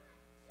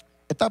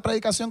esta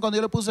predicación, cuando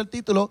yo le puse el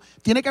título,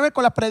 tiene que ver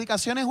con las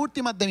predicaciones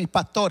últimas de mis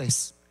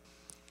pastores.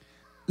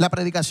 La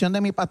predicación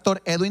de mi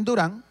pastor Edwin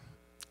Durán,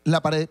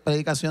 la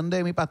predicación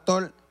de mi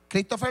pastor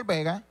Christopher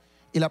Vega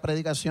y la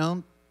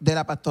predicación de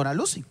la pastora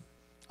Lucy.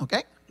 ¿Ok?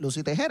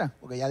 Lucy Tejera,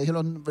 porque ya dije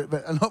los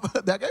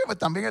de aquello, pues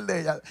también el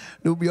de ella.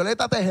 Luz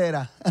Violeta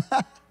Tejera.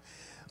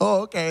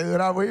 Ok,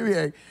 Durán, muy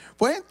bien.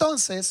 Pues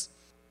entonces,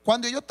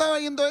 cuando yo estaba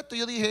viendo esto,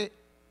 yo dije,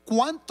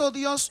 ¿cuánto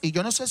Dios? Y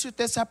yo no sé si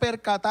usted se ha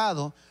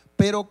percatado,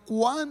 pero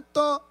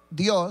 ¿cuánto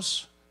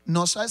Dios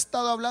nos ha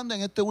estado hablando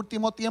en este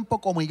último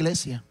tiempo como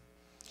iglesia?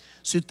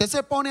 Si usted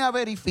se pone a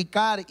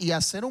verificar y a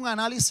hacer un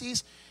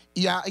análisis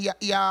y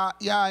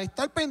a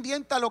estar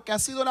pendiente a lo que ha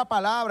sido la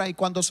palabra y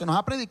cuando se nos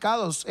ha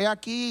predicado,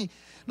 aquí,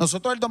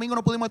 nosotros el domingo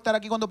no pudimos estar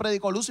aquí cuando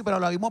predicó Lucy, pero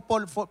la vimos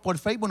por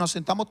Facebook, nos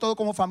sentamos todos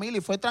como familia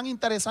y fue tan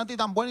interesante y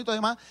tan bueno y todo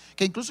demás,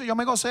 que incluso yo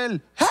me gocé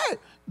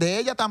de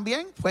ella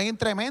también, fue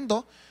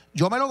tremendo.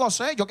 Yo me lo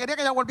gocé, yo quería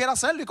que ella volviera a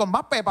hacerlo y con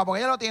más pepa, porque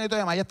ella lo tiene y todo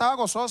demás, ella estaba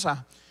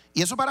gozosa.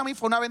 Y eso para mí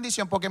fue una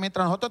bendición, porque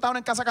mientras nosotros estábamos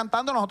en casa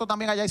cantando, nosotros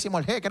también allá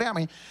hicimos el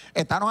créame.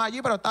 Estábamos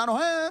allí, pero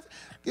estábamos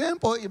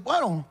tiempo. Y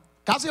bueno,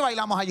 casi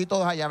bailamos allí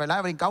todos allá,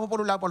 ¿verdad? Brincamos por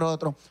un lado por el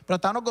otro, pero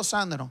estábamos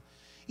gozándonos.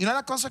 Y una de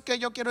las cosas que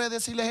yo quiero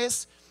decirles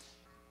es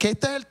que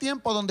este es el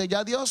tiempo donde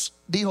ya Dios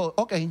dijo,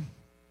 ok,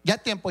 ya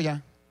es tiempo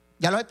ya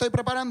los estoy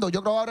preparando,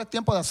 yo creo que ahora es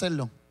tiempo de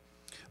hacerlo.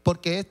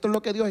 Porque esto es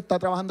lo que Dios está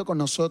trabajando con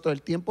nosotros,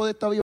 el tiempo de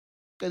esta vida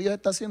que Dios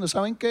está haciendo.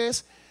 ¿Saben qué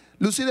es?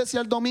 Lucy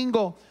decía el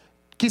domingo,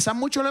 quizás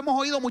mucho lo hemos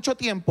oído mucho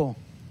tiempo,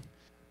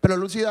 pero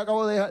Lucy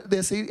acabó de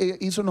decir,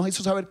 nos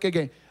hizo saber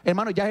que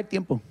hermano, ya es el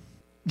tiempo.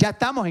 Ya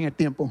estamos en el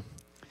tiempo.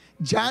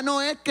 Ya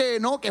no es que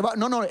no,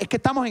 es que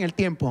estamos en el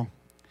tiempo.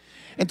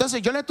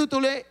 Entonces yo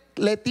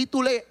le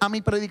titulé a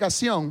mi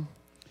predicación,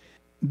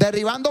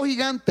 Derribando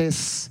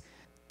Gigantes,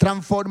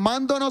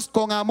 transformándonos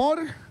con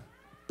amor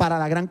para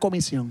la gran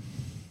comisión.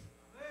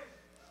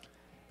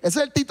 Ese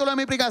es el título de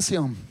mi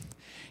predicación.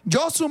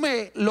 Yo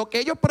sumé lo que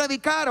ellos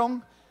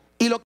predicaron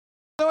y lo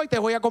que hoy te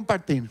voy a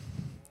compartir.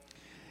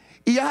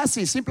 Y es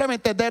así,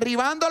 simplemente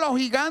derribando los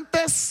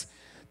gigantes,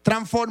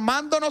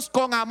 transformándonos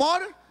con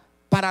amor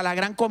para la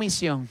gran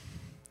comisión.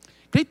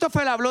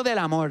 Christopher habló del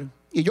amor.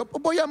 Y yo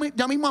voy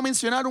ya mismo a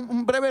mencionar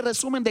un breve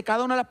resumen de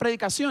cada una de las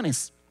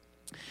predicaciones.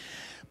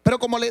 Pero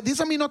como les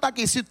dice mi nota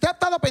aquí, si usted ha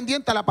estado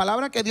pendiente a la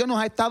palabra que Dios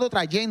nos ha estado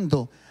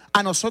trayendo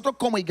a nosotros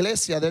como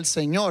iglesia del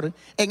Señor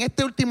en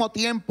este último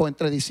tiempo,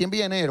 entre diciembre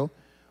y enero,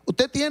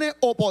 usted tiene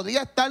o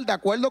podría estar de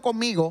acuerdo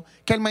conmigo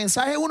que el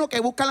mensaje es uno que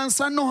busca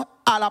lanzarnos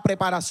a la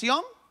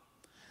preparación,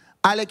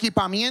 al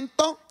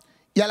equipamiento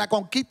y a la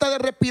conquista de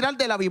respirar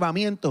del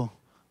avivamiento.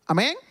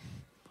 Amén.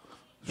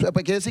 Pues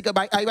quiere decir que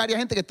hay varias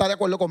gente que está de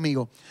acuerdo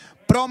conmigo.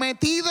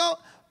 Prometido,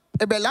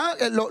 ¿verdad?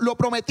 Lo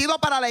prometido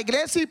para la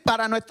iglesia y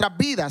para nuestras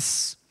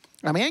vidas.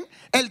 Amén.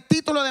 El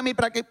título de mi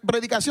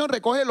predicación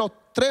recoge los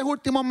 3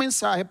 últimos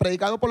mensajes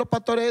predicados por los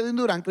pastores Edwin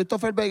Durán,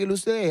 Christopher Vega y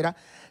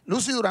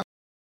Lucy Durán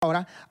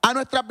ahora, a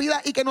nuestras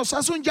vidas, y que nos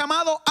hace un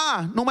llamado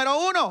a, número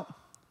 1,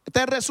 este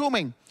es el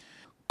resumen,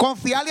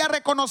 confiar y a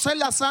reconocer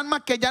las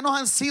armas que ya nos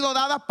han sido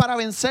dadas para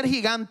vencer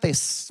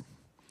gigantes,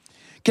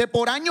 que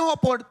por años o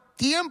por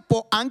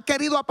tiempo han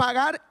querido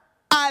apagar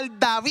al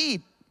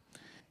David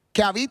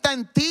que habita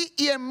en ti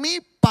y en mí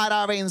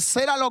para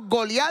vencer a los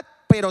Goliat.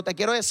 Pero te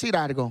quiero decir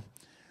algo,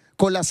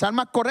 con las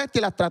armas correctas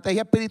y la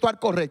estrategia espiritual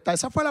correcta.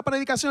 Esa fue la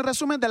predicación, el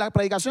resumen de la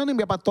predicación de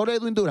mi pastor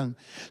Edwin Durán.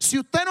 Si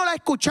usted no la ha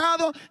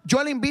escuchado,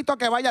 yo le invito a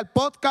que vaya al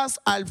podcast,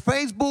 al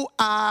Facebook,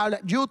 al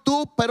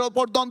YouTube, pero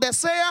por donde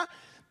sea,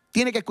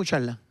 tiene que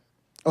escucharla.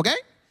 ¿Ok?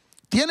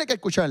 Tiene que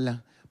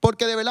escucharla.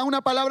 Porque de verdad es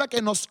una palabra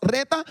que nos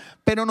reta,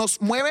 pero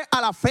nos mueve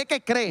a la fe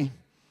que cree.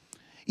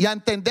 Y a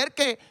entender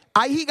que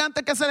hay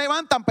gigantes que se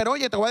levantan, pero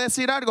oye, te voy a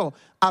decir algo.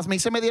 A mí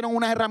se me dieron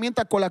unas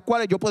herramientas con las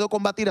cuales yo puedo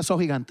combatir a esos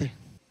gigantes.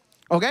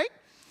 ¿Ok?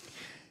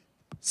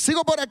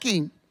 Sigo por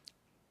aquí.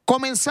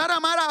 Comenzar a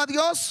amar a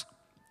Dios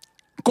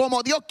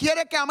como Dios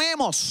quiere que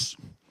amemos.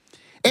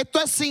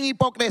 Esto es sin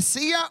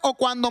hipocresía o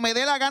cuando me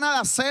dé la gana de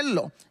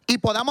hacerlo. Y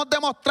podamos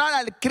demostrar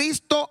al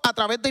Cristo a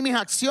través de mis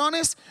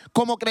acciones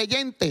como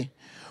creyente,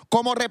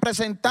 como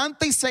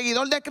representante y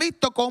seguidor de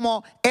Cristo,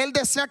 como Él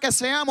desea que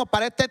seamos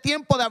para este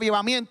tiempo de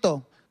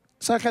avivamiento.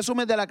 Ese es el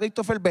resumen de la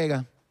Christopher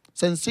Vega.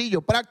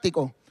 Sencillo,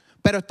 práctico,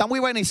 pero está muy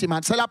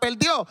buenísima. ¿Se la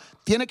perdió?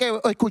 Tiene que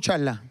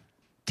escucharla.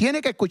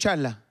 Tiene que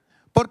escucharla.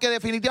 Porque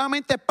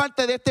definitivamente es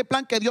parte de este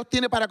plan que Dios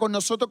tiene para con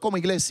nosotros como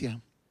iglesia.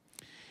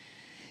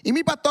 Y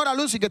mi pastora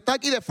Lucy, que está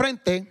aquí de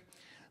frente,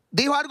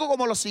 dijo algo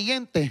como lo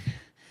siguiente: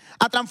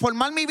 a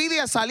transformar mi vida y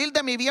a salir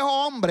de mi viejo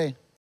hombre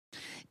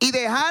y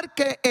dejar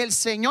que el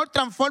Señor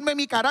transforme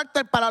mi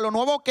carácter para lo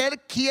nuevo que Él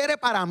quiere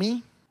para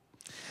mí.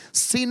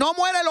 Si no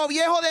muere lo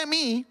viejo de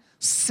mí,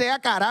 sea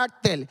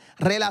carácter,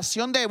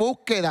 relación de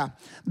búsqueda,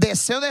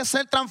 deseo de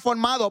ser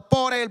transformado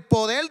por el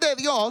poder de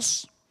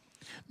Dios,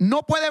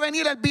 no puede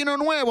venir el vino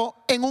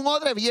nuevo en un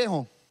odre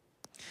viejo.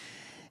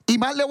 Y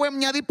más le voy a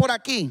añadir por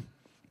aquí: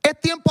 es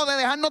tiempo de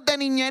dejarnos de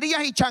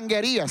niñerías y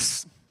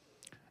changuerías.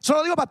 Eso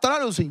lo dijo pastora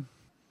Lucy.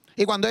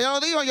 Y cuando ella lo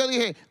dijo, yo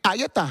dije,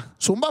 ahí está,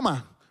 zumba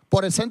más,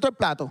 por el centro del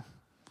plato.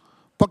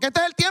 Porque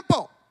este es el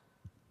tiempo.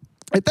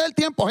 Este es el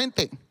tiempo,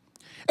 gente.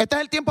 Este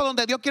es el tiempo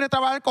donde Dios quiere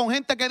trabajar con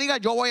gente que diga,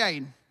 yo voy a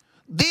ir.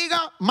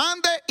 Diga,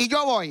 mande y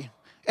yo voy.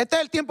 Este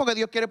es el tiempo que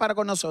Dios quiere para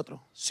con nosotros.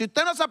 Si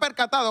usted no se ha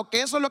percatado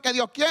que eso es lo que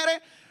Dios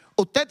quiere,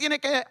 usted tiene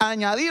que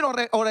añadir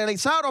o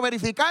realizar o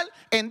verificar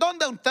en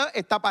dónde usted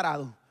está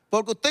parado.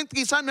 Porque usted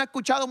quizás no ha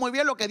escuchado muy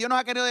bien lo que Dios nos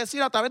ha querido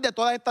decir a través de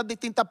todas estas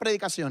distintas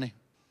predicaciones.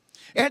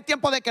 Es el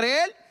tiempo de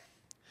creer,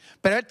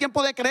 pero es el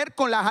tiempo de creer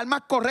con las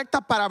armas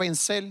correctas para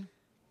vencer.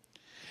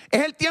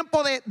 Es el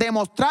tiempo de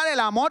demostrar el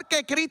amor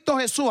que Cristo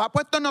Jesús ha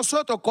puesto en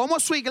nosotros como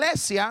su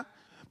iglesia,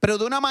 pero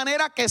de una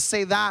manera que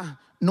se da.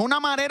 No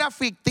una manera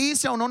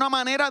ficticia o no una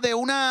manera de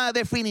una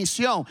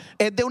definición.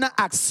 Es de una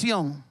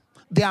acción.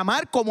 De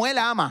amar como Él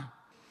ama.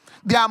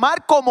 De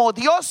amar como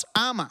Dios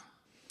ama.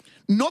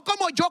 No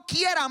como yo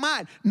quiera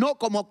amar. No,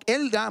 como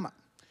Él ama.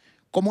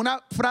 Como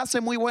una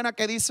frase muy buena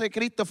que dice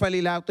Christopher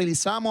y la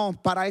utilizamos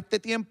para este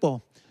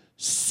tiempo.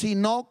 Si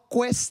no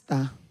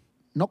cuesta,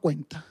 no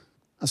cuenta.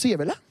 Así es,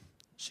 ¿verdad?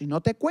 Si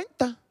no te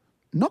cuenta,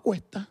 no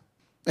cuesta.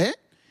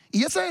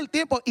 Y ese es el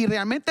tiempo y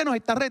realmente nos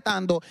está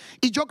retando.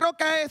 Y yo creo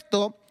que a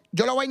esto,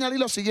 yo le voy a añadir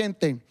lo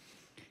siguiente.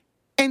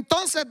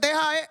 Entonces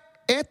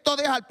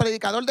deja al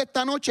predicador de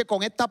esta noche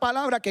con esta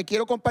palabra que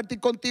quiero compartir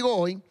contigo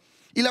hoy.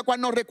 Y la cual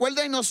nos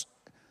recuerda y nos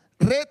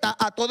reta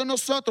a todos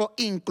nosotros,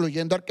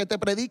 incluyendo al que te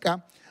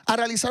predica, a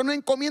realizar una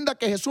encomienda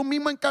que Jesús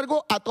mismo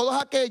encargó a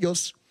todos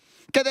aquellos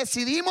que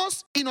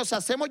decidimos y nos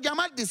hacemos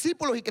llamar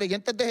discípulos y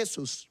creyentes de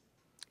Jesús.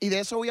 Y de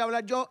eso voy a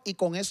hablar yo y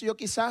con eso yo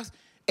quizás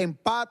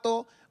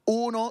empato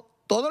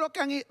todo lo que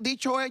han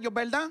dicho ellos,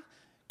 ¿verdad?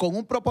 Con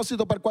un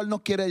propósito para el cual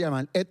nos quiere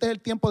llamar. Este es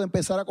el tiempo de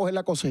empezar a coger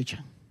la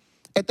cosecha.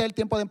 Este es el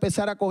tiempo de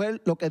empezar a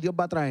coger lo que Dios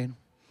va a traer.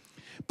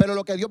 Pero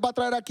lo que Dios va a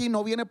traer aquí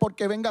no viene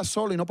porque venga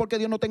solo y no porque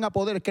Dios no tenga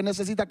poder. Es que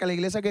necesita que la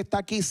iglesia que está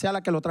aquí sea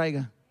la que lo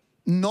traiga.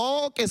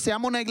 No que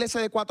seamos una iglesia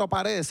de 4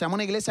 paredes, seamos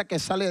una iglesia que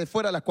sale de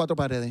fuera de las 4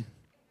 paredes.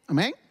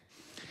 Amén.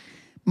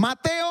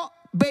 Mateo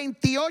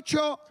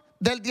 28,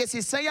 del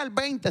 16 al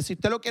 20, si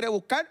usted lo quiere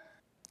buscar.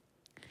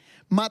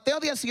 Mateo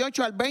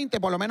 18 al 20,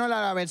 por lo menos en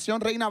la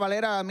versión Reina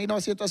Valera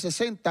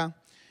 1960.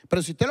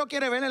 Pero si usted lo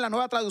quiere ver en la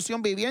Nueva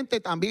Traducción Viviente,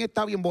 también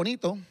está bien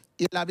bonito.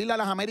 Y en la Biblia de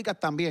las Américas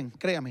también,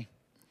 créame.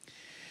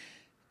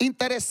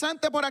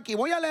 Interesante por aquí.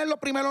 Voy a leer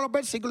primero los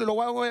versículos y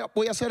luego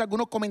voy a hacer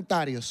algunos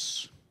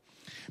comentarios.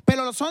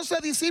 Pero los 11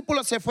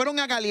 discípulos se fueron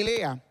a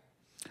Galilea,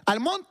 al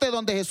monte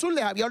donde Jesús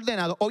les había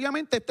ordenado.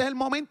 Obviamente este es el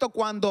momento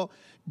cuando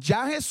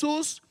ya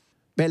Jesús,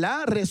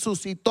 ¿verdad?,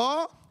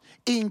 resucitó,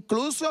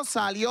 incluso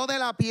salió de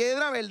la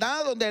piedra,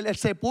 ¿verdad?, donde el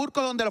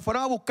sepulcro donde lo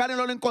fueron a buscar y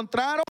no lo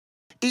encontraron.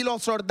 Y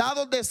los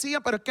soldados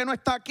decían, pero es que no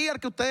está aquí el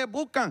que ustedes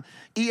buscan.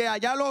 Y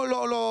allá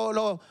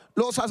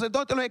los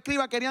sacerdotes, los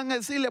escribas querían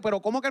decirle,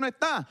 pero ¿cómo que no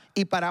está?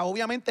 Y para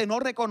obviamente no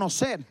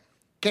reconocer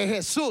que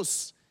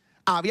Jesús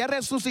había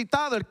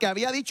resucitado, el que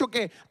había dicho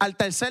que al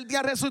tercer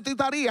día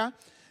resucitaría,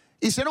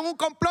 hicieron un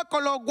complot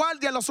con los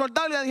guardias, los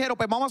soldados, y le dijeron,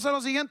 pues vamos a hacer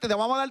lo siguiente, te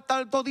vamos a dar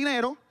tanto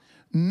dinero.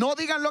 No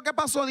digan lo que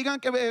pasó, digan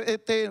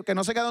que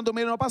no se quedaron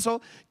dormidos, no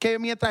pasó, que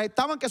mientras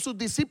estaban, que sus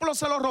discípulos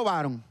se lo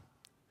robaron.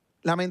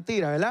 La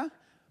mentira, ¿verdad?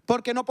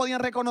 Porque no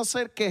podían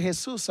reconocer que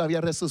Jesús había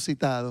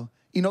resucitado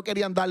y no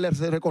querían darle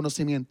ese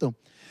reconocimiento.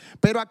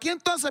 Pero aquí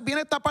entonces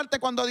viene esta parte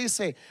cuando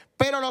dice,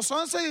 pero los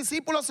 11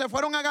 discípulos se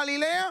fueron a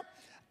Galilea,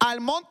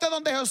 al monte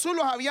donde Jesús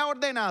los había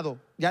ordenado.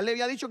 Ya le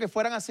había dicho que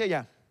fueran hacia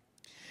allá.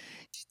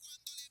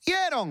 Y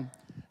cuando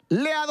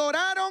le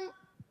adoraron,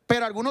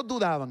 pero algunos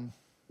dudaban.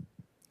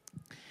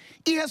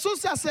 Y Jesús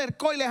se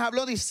acercó y les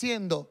habló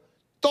diciendo,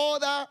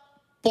 toda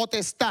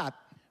potestad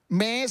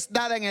me es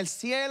dada en el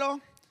cielo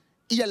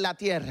y en la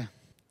tierra.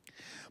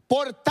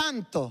 Por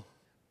tanto,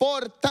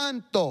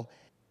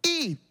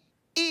 id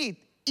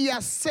y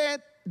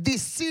haced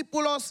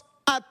discípulos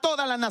a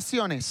todas las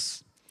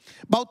naciones,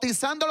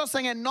 bautizándolos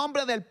en el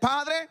nombre del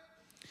Padre,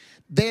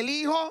 del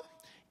Hijo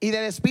y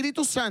del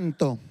Espíritu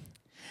Santo,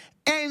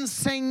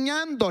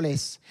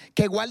 enseñándoles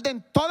que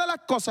guarden todas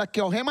las cosas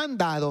que os he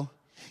mandado.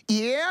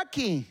 Y he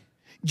aquí,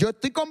 yo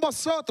estoy con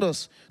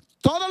vosotros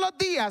todos los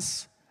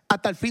días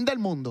hasta el fin del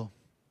mundo.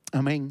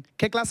 Amén.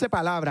 ¿Qué clase de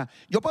palabra?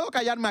 Yo puedo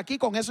callarme aquí,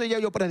 con eso ya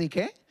yo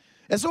prediqué.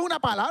 Eso es una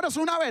palabra, eso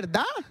es una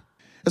verdad.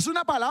 Es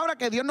una palabra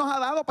que Dios nos ha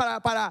dado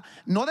para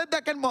no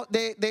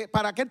desde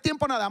para aquel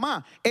tiempo nada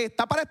más.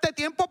 Está para este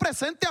tiempo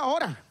presente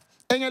ahora,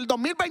 en el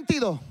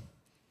 2022.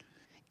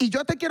 Y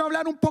yo te quiero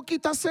hablar un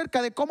poquito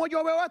acerca de cómo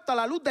yo veo hasta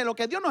la luz de lo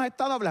que Dios nos ha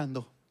estado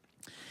hablando.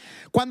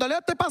 Cuando leo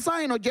este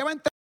pasaje nos lleva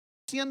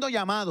siendo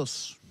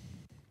llamados.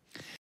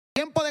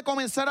 Tiempo de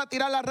comenzar a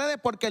tirar las redes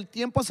porque el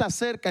tiempo se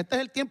acerca. Este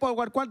es el tiempo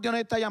al cual Dios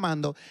nos está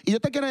llamando. Y yo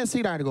te quiero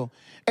decir algo.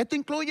 Esto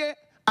incluye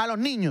a los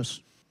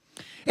niños.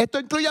 Esto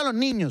incluye a los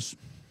niños.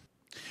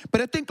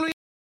 Pero esto incluye a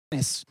los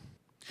jóvenes.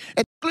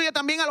 Esto incluye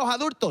también a los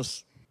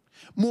adultos,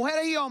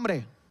 mujeres y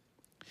hombres.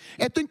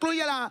 Esto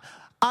incluye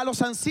a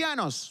los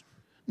ancianos.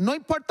 No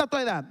importa tu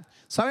edad.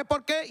 ¿Sabe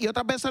por qué? Y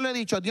otras veces lo he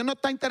dicho. Dios no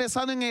está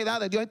interesado en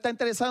edades. Dios está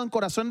interesado en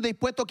corazones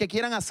dispuestos que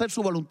quieran hacer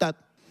su voluntad.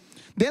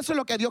 De eso es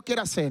lo que Dios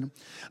quiere hacer.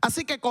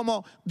 Así que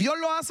como Dios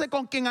lo hace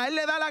con quien a Él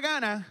le da la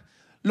gana,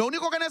 lo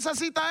único que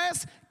necesita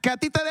es que a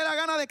ti te dé la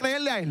gana de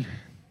creerle a Él.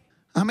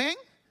 Amén.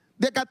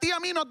 De que a ti y a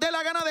mí nos dé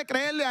la gana de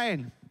creerle a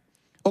Él.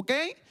 ¿Ok?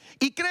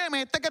 Y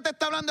créeme, este que te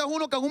está hablando es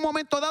uno que en un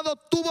momento dado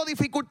tuvo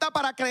dificultad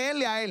para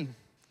creerle a Él.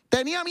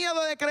 Tenía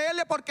miedo de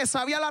creerle porque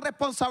sabía la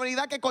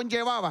responsabilidad que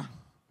conllevaba.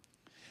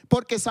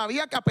 Porque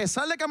sabía que a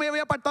pesar de que me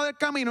había apartado del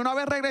camino, una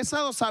vez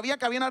regresado, sabía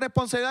que había una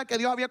responsabilidad que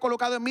Dios había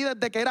colocado en mí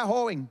desde que era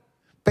joven.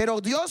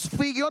 Pero Dios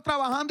siguió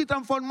trabajando y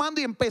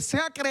transformando y empecé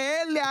a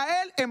creerle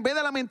a Él en vez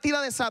de la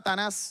mentira de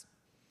Satanás.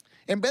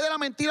 En vez de la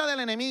mentira del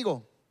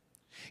enemigo.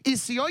 Y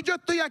si hoy yo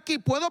estoy aquí,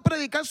 puedo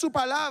predicar su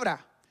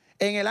palabra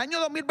en el año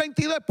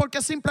 2022 es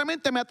porque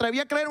simplemente me atreví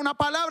a creer una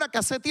palabra que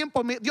hace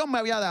tiempo Dios me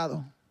había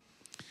dado.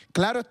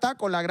 Claro está,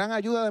 con la gran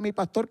ayuda de mi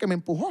pastor que me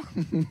empujó.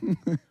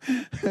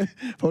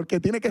 Porque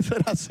tiene que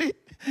ser así.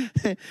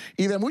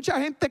 Y de mucha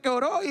gente que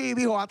oró y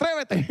dijo,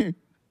 atrévete.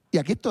 Y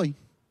aquí estoy,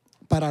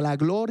 para la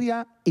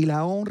gloria y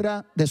la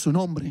honra de su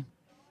nombre.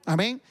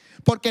 Amén.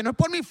 Porque no es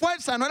por mi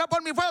fuerza, no era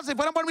por mi fuerza. Si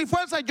fuera por mi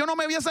fuerza, yo no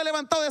me hubiese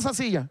levantado de esa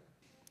silla.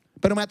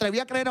 Pero me atreví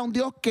a creer a un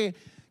Dios que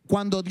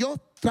cuando Dios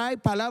trae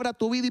palabra a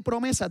tu vida y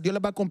promesas, Dios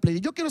les va a cumplir.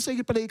 Y yo quiero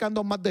seguir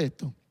predicando más de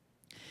esto.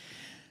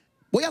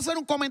 Voy a hacer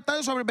un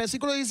comentario sobre el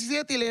versículo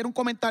 17 y leer un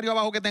comentario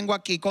abajo que tengo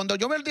aquí. Cuando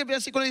yo veo el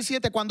versículo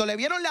 17, cuando le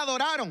vieron, le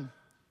adoraron.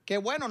 Que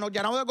bueno, nos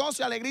llenamos de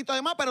gozo y alegrito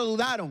además, pero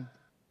dudaron.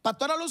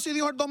 Pastora Lucy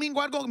dijo el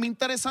domingo algo muy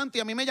interesante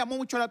y a mí me llamó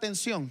mucho la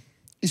atención.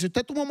 Y si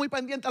usted estuvo muy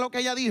pendiente a lo que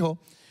ella dijo,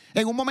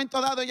 en un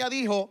momento dado ella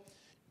dijo,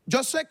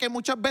 yo sé que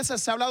muchas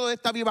veces se ha hablado de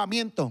este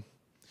avivamiento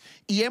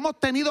y hemos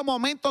tenido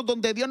momentos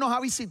donde Dios nos ha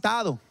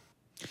visitado.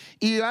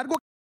 Y algo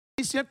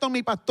que es cierto,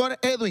 mi pastor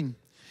Edwin,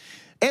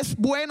 es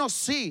bueno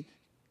sí,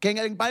 que en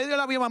el medio del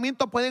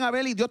avivamiento pueden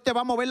haber y Dios te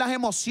va a mover las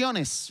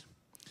emociones.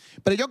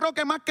 Pero yo creo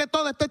que más que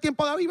todo este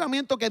tiempo de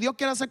avivamiento que Dios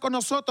quiere hacer con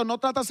nosotros no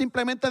trata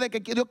simplemente de que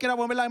Dios quiera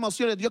mover las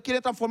emociones. Dios quiere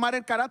transformar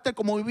el carácter,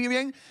 como muy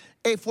bien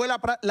fue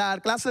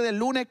la clase del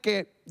lunes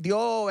que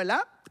dio,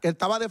 ¿verdad? Que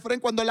estaba de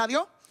frente cuando él la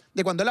dio,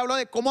 de cuando él habló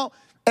de cómo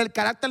el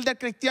carácter del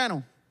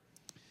cristiano.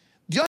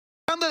 Dios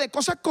está hablando de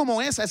cosas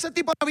como esa. Ese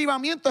tipo de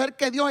avivamiento es el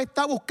que Dios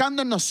está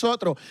buscando en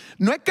nosotros.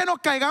 No es que nos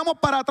caigamos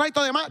para atrás y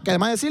todo demás, que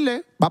además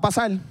decirle, va a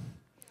pasar.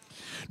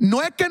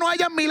 No es que no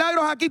hayan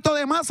milagros aquí, todo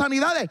demás,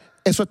 sanidades.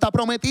 Eso está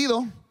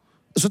prometido.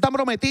 Eso está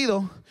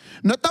prometido.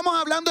 No estamos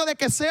hablando de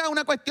que sea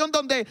una cuestión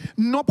donde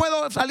no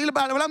puedo salir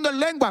hablando en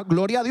lengua.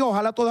 Gloria a Dios,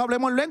 ojalá todos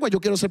hablemos en lengua. Yo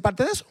quiero ser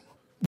parte de eso.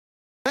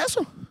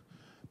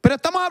 Pero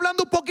estamos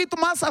hablando un poquito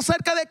más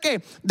acerca de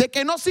qué. De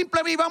que no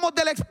simplemente vivamos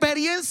de la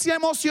experiencia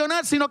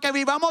emocional, sino que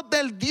vivamos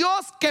del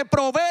Dios que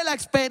provee la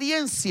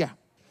experiencia.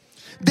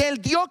 Del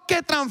Dios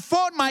que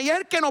transforma y es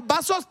el que nos va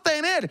a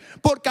sostener.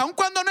 Porque aun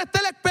cuando no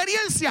esté la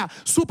experiencia,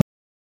 su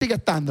sigue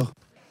estando.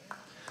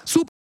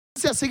 Su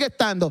presencia sigue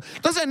estando.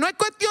 Entonces no es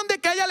cuestión de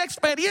que haya la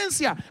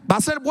experiencia. Va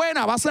a ser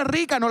buena, va a ser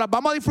rica, nos las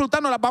vamos a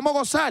disfrutar, nos las vamos a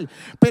gozar.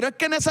 Pero es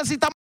que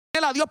necesitamos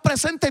tener a Dios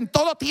presente en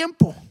todo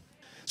tiempo.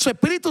 Su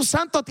Espíritu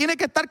Santo tiene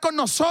que estar con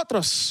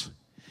nosotros.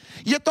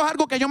 Y esto es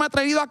algo que yo me he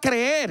atrevido a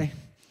creer.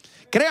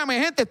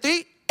 Créame, gente,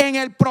 estoy en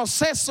el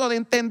proceso de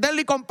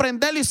entenderlo y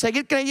comprenderlo y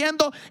seguir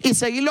creyendo y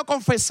seguirlo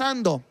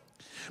confesando.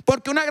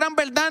 Porque una gran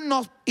verdad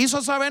nos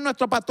hizo saber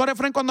nuestro pastor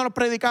Efraín cuando nos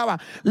predicaba.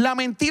 La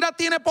mentira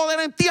tiene poder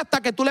en ti hasta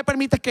que tú le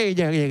permites que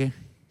ella llegue.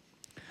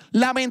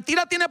 La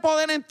mentira tiene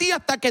poder en ti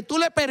hasta que tú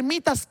le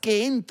permitas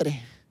que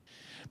entre.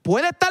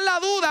 Puede estar la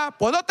duda,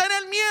 puedo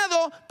tener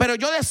miedo, pero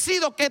yo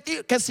decido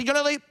que si yo le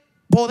doy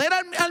poder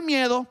al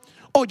miedo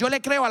o yo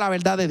le creo a la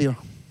verdad de Dios.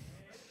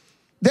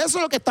 De eso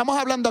es lo que estamos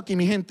hablando aquí,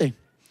 mi gente.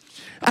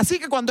 Así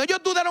que cuando ellos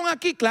dudaron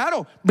aquí,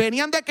 claro,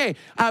 venían de que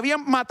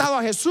habían matado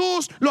a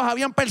Jesús, los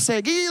habían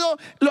perseguido,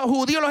 los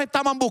judíos los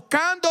estaban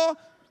buscando.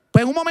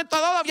 Pues en un momento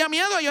dado había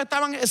miedo, ellos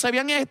se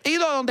habían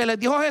ido a donde les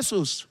dijo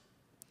Jesús.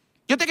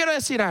 Yo te quiero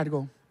decir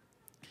algo.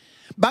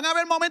 Van a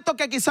haber momentos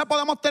que quizás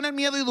podamos tener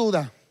miedo y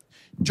duda.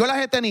 Yo las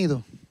he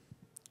tenido.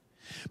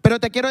 Pero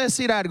te quiero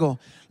decir algo.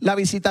 La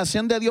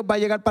visitación de Dios va a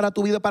llegar para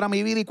tu vida, para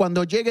mi vida. Y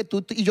cuando llegue,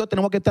 tú y yo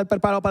tenemos que estar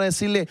preparados para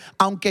decirle,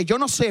 aunque yo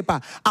no sepa,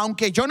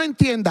 aunque yo no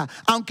entienda,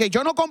 aunque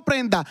yo no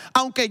comprenda,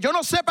 aunque yo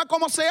no sepa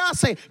cómo se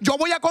hace, yo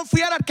voy a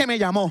confiar al que me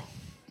llamó.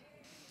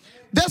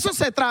 De eso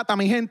se trata,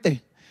 mi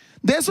gente.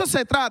 De eso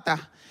se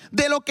trata.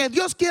 De lo que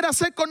Dios quiere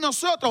hacer con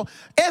nosotros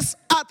es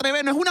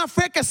atrevernos. Es una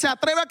fe que se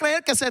atreve a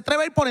creer, que se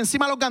atreve a ir por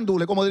encima de los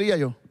gandules, como diría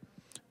yo.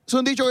 Es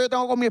un dicho que yo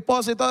tengo con mi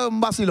esposa y todo, un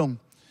vacilón.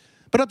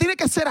 Pero tiene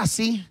que ser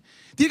así.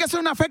 Tiene que ser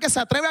una fe que se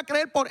atreve a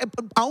creer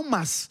aún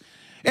más.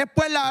 Es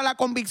pues la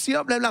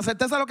convicción, la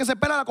certeza de lo que se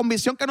espera, la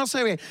convicción que no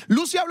se ve.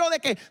 Lucy habló de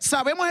que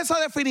sabemos esa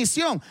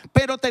definición,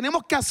 pero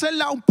tenemos que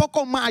hacerla un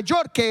poco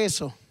mayor que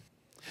eso.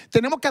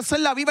 Tenemos que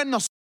hacerla viva en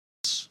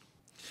nosotros.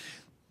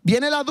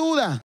 Viene la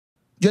duda.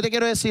 Yo te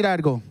quiero decir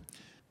algo.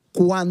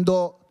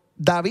 Cuando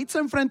David se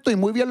enfrentó, y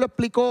muy bien lo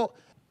explicó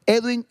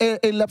Edwin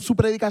en su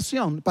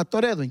predicación,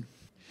 Pastor Edwin,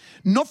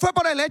 no fue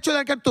por el hecho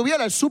de que él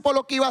tuviera, él supo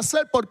lo que iba a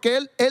hacer, porque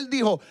él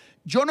dijo,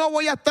 yo no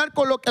voy a estar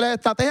con lo que la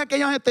estrategia que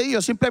ellos han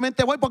tenido,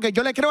 simplemente voy porque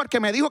yo le creo al que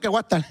me dijo que voy a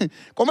estar.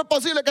 ¿Cómo es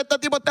posible que este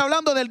tipo esté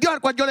hablando del Dios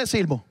al cual yo le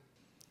sirvo?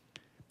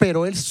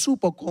 Pero él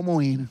supo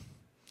cómo ir.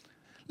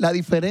 La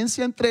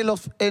diferencia entre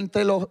los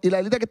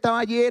israelitas que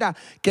estaban allí era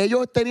que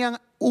ellos tenían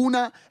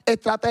una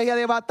estrategia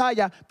de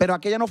batalla, pero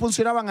aquella no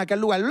funcionaba en aquel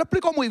lugar. Él lo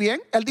explicó muy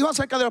bien. Él dijo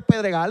acerca de los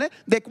pedregales,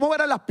 de cómo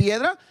eran las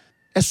piedras.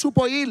 Él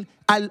supo ir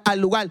al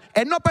lugar.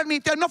 Él no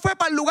permitió, él no fue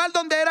para el lugar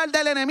donde era el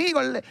del enemigo.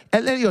 Él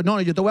le dijo,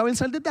 no, yo te voy a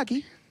vencer desde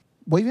aquí.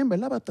 Voy bien,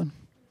 ¿verdad, pastor?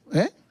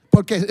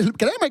 Porque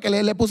créeme que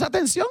le puse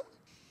atención.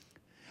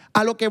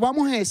 A lo que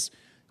vamos es,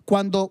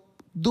 cuando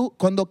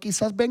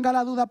quizás venga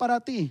la duda para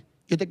ti,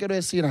 yo te quiero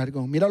decir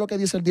algo. Mira lo que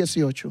dice el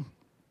 18.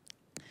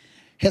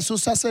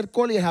 Jesús se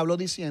acercó y les habló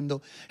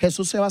diciendo,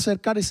 Jesús se va a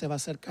acercar y se va a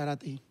acercar a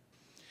ti.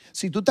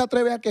 Si tú te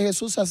atreves a que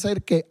Jesús se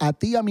acerque a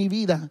ti, a mi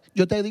vida,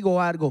 yo te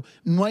digo algo,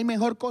 no hay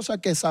mejor cosa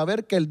que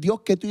saber que el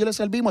Dios que tú y yo le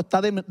servimos está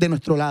de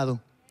nuestro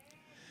lado.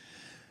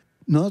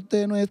 No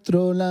de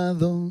nuestro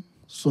lado,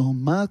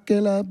 son más que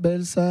el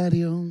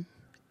adversario.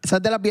 Esa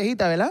es de las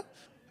viejitas, ¿verdad?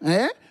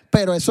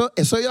 Pero eso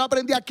yo lo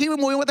aprendí aquí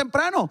muy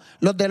temprano.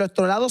 Los de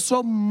nuestro lado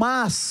son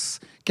más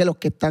que los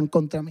que están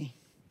contra mí.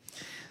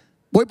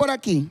 Voy por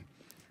aquí.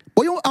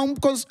 Voy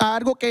a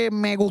algo que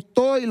me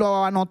gustó y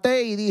lo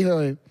anoté y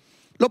dije,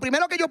 lo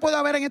primero que yo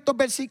puedo ver en estos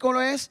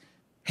versículos es,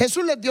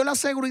 Jesús les dio la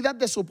seguridad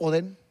de su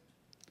poder.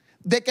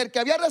 De que el que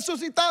había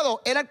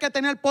resucitado era el que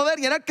tenía el poder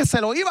y era el que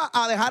se lo iba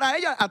a dejar a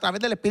ella a través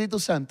del Espíritu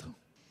Santo.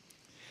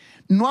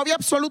 No había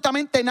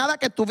absolutamente nada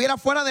que estuviera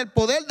fuera del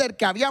poder del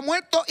que había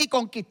muerto y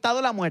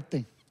conquistado la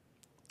muerte.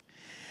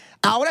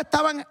 Ahora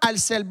estaban al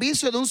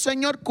servicio de un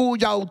Señor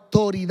cuya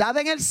autoridad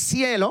en el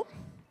cielo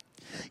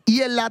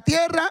y en la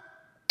tierra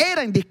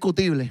era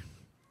indiscutible.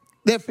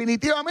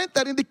 Definitivamente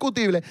era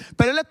indiscutible.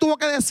 Pero Él les tuvo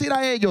que decir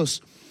a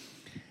ellos,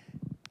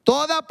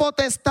 toda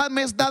potestad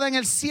me es dada en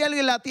el cielo y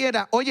en la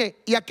tierra.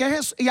 Oye, ¿y a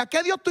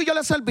qué Dios tú y yo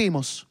le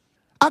servimos?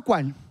 ¿A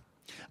cuál?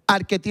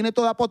 Al que tiene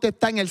toda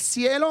potestad en el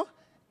cielo,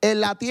 en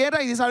la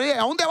tierra y dice,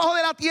 aún debajo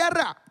de la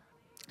tierra.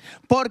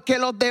 Porque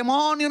los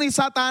demonios ni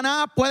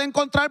Satanás pueden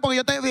encontrar, porque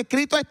yo te he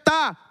escrito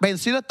está,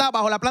 vencido está,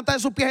 bajo la planta de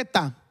sus pies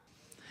está.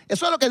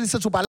 Eso es lo que dice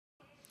su palabra.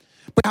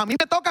 Pues a mí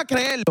me toca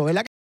creerlo,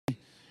 ¿verdad?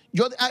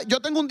 Yo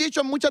tengo un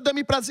dicho en muchas de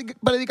mis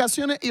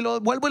predicaciones y lo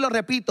vuelvo y lo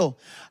repito.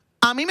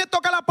 A mí me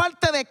toca la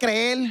parte de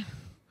creer,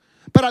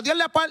 pero a Dios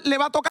le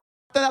va a tocar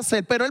la parte de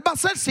hacer. Pero Él va a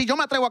hacer si yo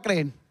me atrevo a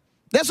creer.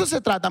 De eso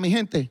se trata, mi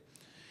gente.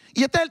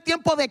 Y este es el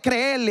tiempo de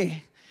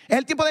creerle. Es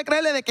el tiempo de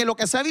creerle de que lo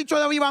que se ha dicho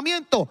de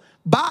avivamiento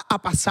va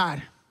a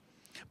pasar.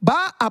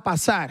 Va a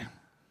pasar.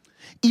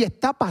 Y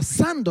está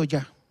pasando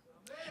ya.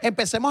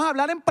 Empecemos a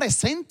hablar en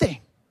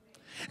presente.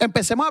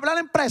 Empecemos a hablar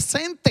en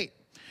presente.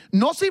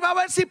 No si va a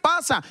ver si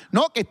pasa.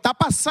 No, que está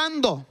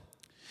pasando.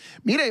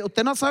 Mire,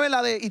 usted no sabe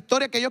la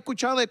historia que yo he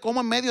escuchado de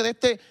cómo en medio de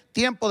este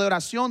tiempo de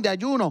oración, de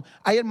ayuno,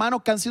 hay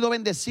hermanos que han sido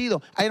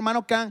bendecidos, hay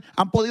hermanos que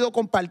han podido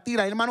compartir,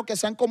 hay hermanos que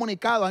se han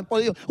comunicado, han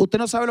podido. Usted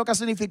no sabe lo que ha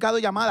significado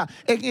llamada.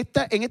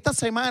 En esta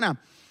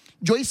semana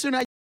yo hice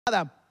una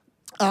llamada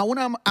a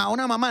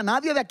una mamá,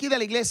 nadie de aquí de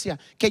la iglesia,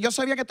 que yo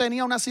sabía que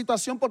tenía una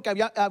situación porque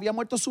había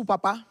muerto su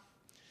papá.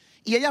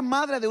 Y ella es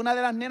madre de una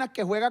de las nenas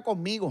que juega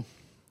conmigo.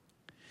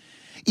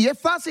 Y es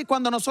fácil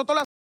cuando nosotros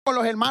lo hacemos con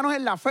los hermanos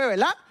en la fe,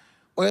 ¿verdad?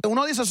 Pues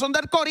uno dice, son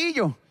del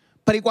corillo.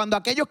 Pero y cuando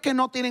aquellos que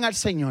no tienen al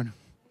Señor.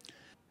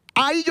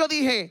 Ahí yo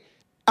dije,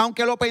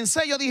 aunque lo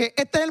pensé, yo dije,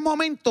 este es el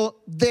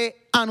momento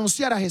de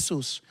anunciar a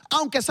Jesús.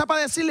 Aunque sea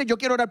para decirle, yo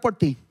quiero orar por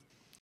ti.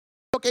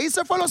 Lo que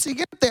hice fue lo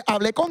siguiente,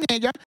 hablé con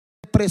ella,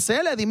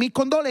 expresé, le di mis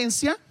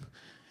condolencias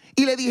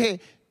y le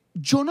dije,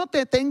 yo no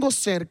te tengo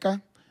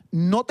cerca,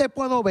 no te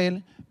puedo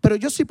ver, pero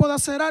yo sí puedo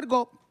hacer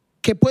algo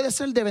que puede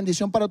ser de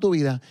bendición para tu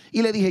vida.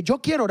 Y le dije,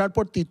 yo quiero orar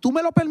por ti, ¿tú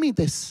me lo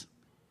permites?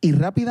 Y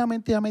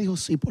rápidamente ella me dijo,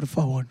 sí, por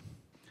favor.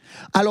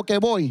 A lo que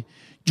voy,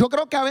 yo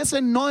creo que a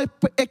veces no es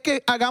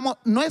que hagamos,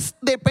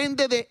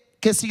 depende de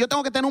que si yo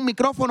tengo que tener un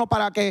micrófono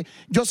para que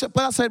yo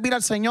pueda servir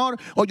al Señor,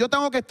 o yo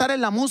tengo que estar en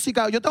la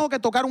música, o yo tengo que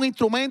tocar un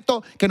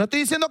instrumento, que no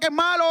estoy diciendo que es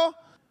malo,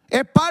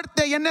 es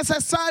parte y es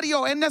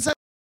necesario,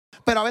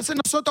 pero a veces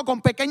nosotros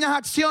con pequeñas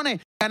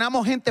acciones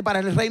ganamos gente para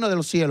el reino de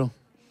los cielos.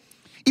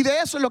 Y de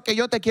eso es lo que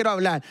yo te quiero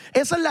hablar.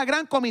 Esa es la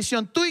gran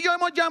comisión. Tú y yo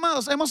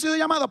hemos sido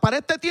llamados para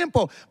este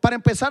tiempo, para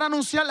empezar a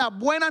anunciar las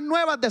buenas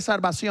nuevas de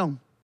salvación.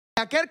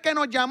 Aquel que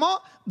nos llamó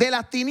de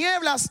las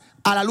tinieblas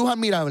a la luz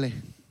admirable.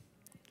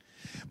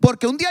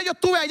 Porque un día yo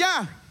estuve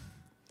allá.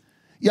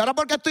 Y ahora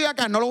porque estoy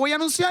acá, ¿no lo voy a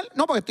anunciar?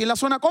 No, porque estoy en la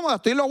zona cómoda,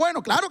 estoy en lo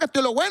bueno. Claro que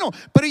estoy en lo bueno.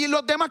 Pero ¿y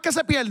los demás que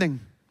se pierden?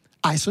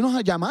 A eso nos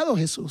ha llamado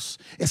Jesús.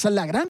 Esa es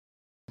la gran.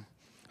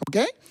 ¿Ok?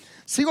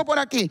 Sigo por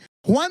aquí.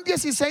 Juan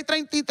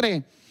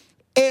 16:33.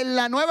 En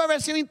la Nueva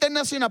Versión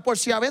Internacional, por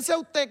si a veces a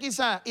usted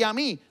quizás y a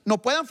mí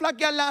nos puedan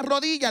flaquear las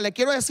rodillas, le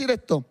quiero decir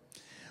esto.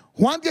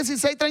 Juan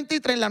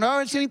 16:33 en la Nueva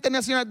Versión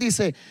Internacional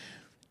dice,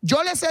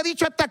 yo les he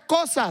dicho estas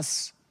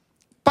cosas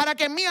para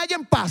que en mí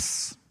hayan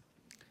paz.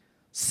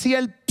 Si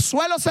el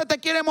suelo se te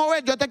quiere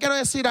mover, yo te quiero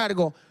decir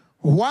algo.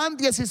 Juan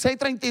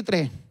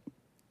 16:33.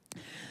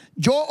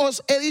 Yo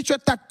os he dicho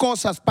estas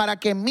cosas para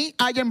que en mí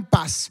hayan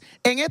paz.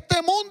 En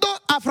este mundo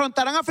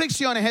afrontarán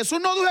aflicciones. Jesús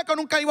no dijo que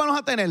nunca íbamos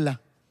a tenerlas.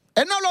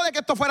 Él no habló de que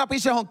esto fuera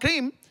peaches and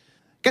cream,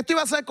 que esto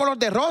iba a ser color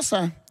de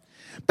rosa.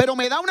 Pero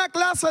me da una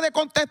clase de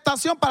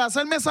contestación para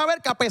hacerme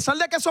saber que a pesar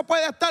de que eso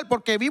puede estar,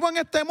 porque vivo en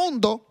este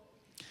mundo,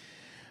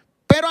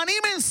 pero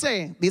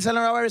anímense, dice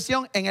la nueva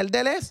versión en el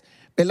DLS,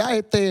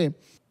 ¿verdad?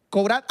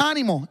 Cobrad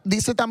ánimo,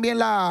 dice también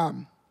la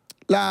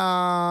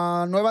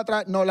nueva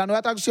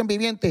traducción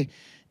viviente.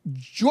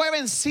 Yo he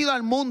vencido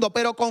al mundo,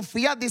 pero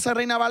confiad, dice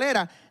Reina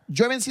Valera.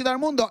 Yo he vencido al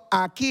mundo.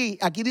 Aquí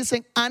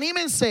dicen,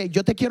 anímense.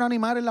 Yo te quiero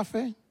animar en la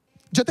fe.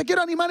 Yo te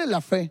quiero animar en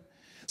la fe.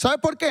 ¿Sabes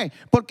por qué?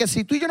 Porque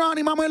si tú y yo nos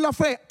animamos en la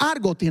fe,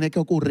 algo tiene que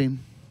ocurrir.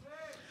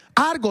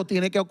 Algo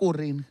tiene que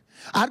ocurrir.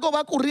 Algo va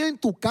a ocurrir en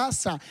tu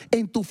casa,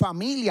 en tu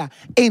familia,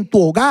 en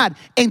tu hogar,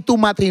 en tu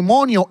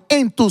matrimonio,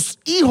 en tus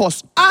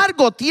hijos.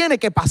 Algo tiene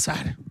que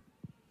pasar.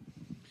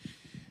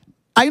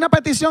 Hay una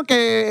petición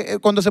que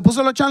cuando se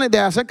puso los challenges de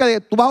acerca de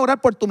tú vas a orar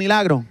por tu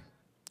milagro.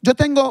 Yo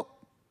tengo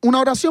una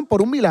oración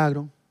por un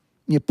milagro.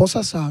 Mi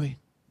esposa sabe.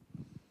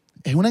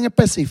 Es una en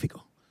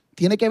específico.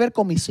 Tiene que ver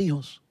con mis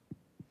hijos.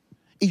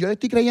 Y yo le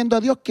estoy creyendo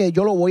a Dios que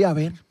yo lo voy a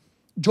ver.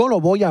 Yo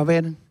lo voy a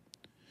ver.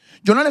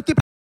 Yo no le estoy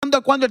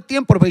preguntando cuándo el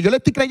tiempo, pero yo le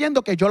estoy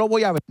creyendo que yo lo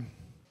voy a ver.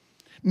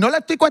 No le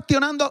estoy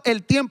cuestionando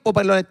el tiempo,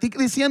 pero le estoy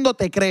diciendo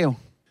te creo.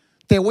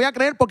 Te voy a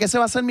creer porque ese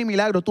va a ser mi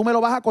milagro. Tú me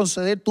lo vas a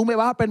conceder. Tú me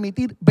vas a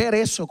permitir ver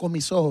eso con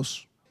mis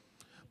ojos.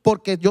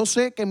 Porque yo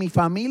sé que mi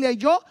familia y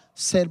yo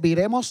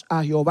serviremos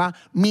a Jehová.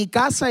 Mi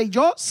casa y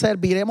yo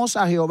serviremos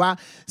a Jehová.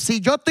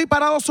 Si yo estoy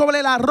parado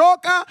sobre la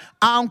roca,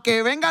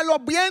 aunque vengan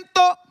los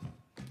vientos,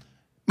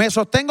 me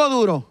sostengo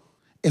duro.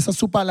 Esa es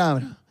su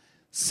palabra.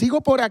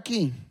 Sigo por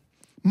aquí.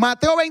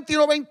 Mateo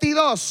 21,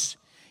 22.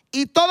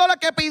 Y todo lo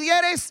que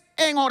pidiereis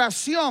en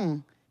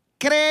oración,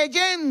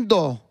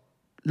 creyendo,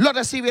 lo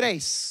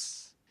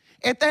recibiréis.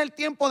 Este es el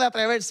tiempo de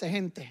atreverse,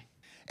 gente.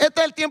 Este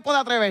es el tiempo de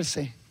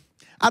atreverse.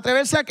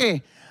 ¿Atreverse a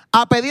qué?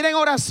 A pedir en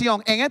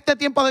oración. En este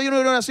tiempo de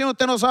ayuno y oración,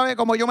 usted no sabe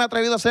cómo yo me he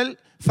atrevido a ser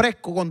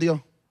fresco con Dios.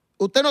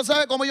 Usted no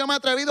sabe cómo yo me he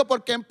atrevido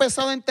porque he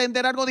empezado a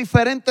entender algo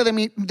diferente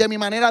de mi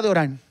manera de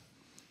orar.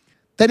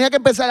 Tenía que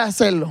empezar a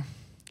hacerlo.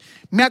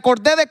 Me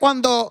acordé de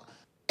cuando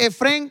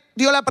Efrén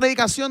dio la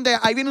predicación de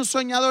ahí viene un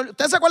soñador.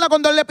 ¿Usted se acuerda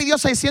cuando él le pidió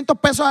 600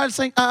 pesos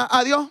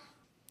a Dios?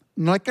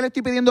 No es que le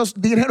estoy pidiendo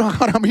dinero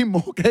ahora mismo,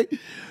 ¿ok?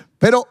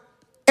 Pero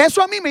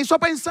eso a mí me hizo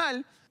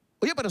pensar,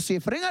 oye, pero si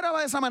Efrén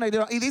oraba de esa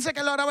manera y dice que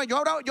él oraba, yo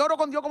oro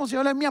con Dios como si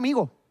él es mi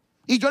amigo.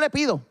 Y yo le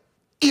pido.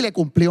 Y le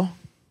cumplió.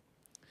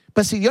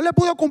 Pues si Dios le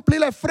pudo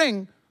cumplir a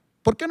Efrén,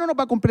 ¿por qué no nos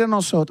va a cumplir a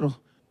nosotros?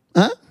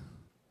 ¿Ah?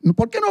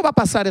 ¿Por qué no va a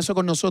pasar eso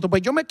con nosotros?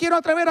 Pues yo me quiero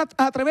atrever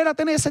a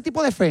tener ese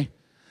tipo de fe.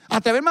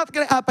 Atreverme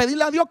a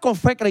pedirle a Dios con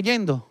fe,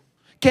 creyendo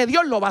que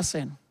Dios lo va a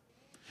hacer.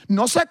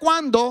 No sé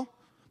cuándo,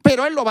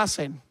 pero Él lo va a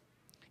hacer.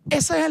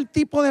 Ese es el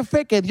tipo de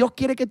fe que Dios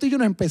quiere que tú y yo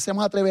nos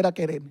empecemos a atrever a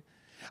querer.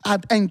 A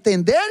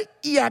entender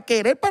y a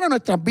querer para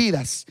nuestras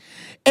vidas.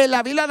 En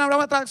la Biblia, la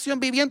nueva traducción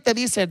viviente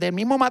dice, del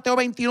mismo Mateo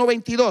 21,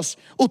 22,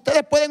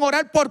 ustedes pueden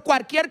orar por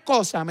cualquier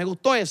cosa. Me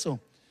gustó eso.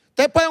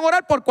 Ustedes pueden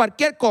orar por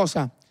cualquier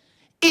cosa.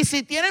 Y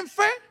si tienen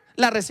fe,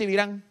 la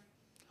recibirán.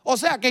 O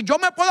sea que yo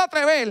me puedo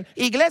atrever,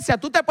 iglesia,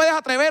 tú te puedes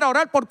atrever a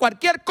orar por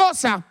cualquier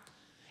cosa.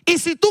 Y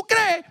si tú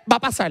crees, va a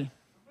pasar.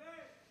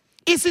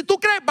 Y si tú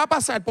crees, va a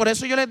pasar. Por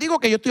eso yo les digo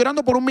que yo estoy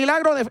orando por un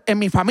milagro en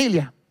mi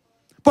familia.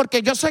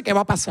 Porque yo sé que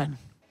va a pasar.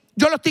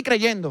 Yo lo estoy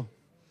creyendo.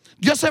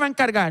 Dios se va a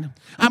encargar.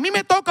 A mí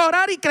me toca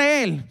orar y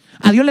creer.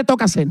 A Dios le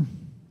toca hacer.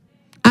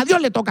 A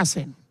Dios le toca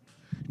hacer.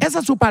 Esa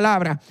es su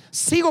palabra.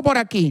 Sigo por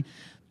aquí.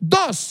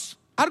 2.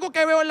 Algo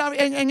que veo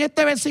en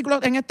este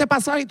versículo, en este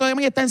pasaje y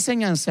todavía esta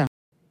enseñanza.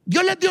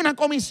 Dios les dio una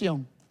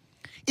comisión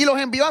y los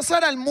envió a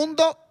hacer al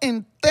mundo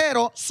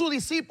entero su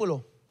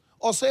discípulo.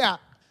 O sea,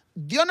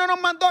 Dios no nos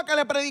mandó a que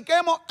le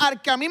prediquemos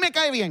al que a mí me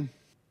cae bien.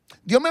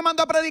 Dios me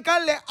mandó a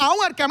predicarle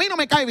aún al que a mí no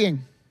me cae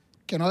bien.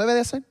 Que no debe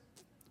de ser.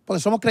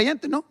 Porque somos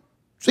creyentes, ¿no?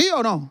 ¿Sí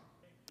o no?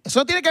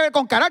 Eso tiene que ver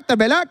con carácter,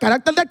 ¿verdad?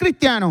 Carácter del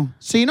cristiano.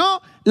 Si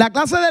no, la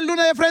clase del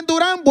lunes de Fred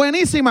Durán,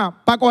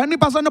 buenísima. Para cogernos y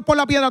pasarnos por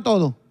la piedra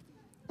todo.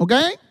 ¿Ok?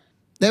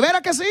 De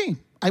veras que sí.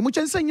 Hay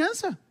mucha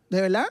enseñanza,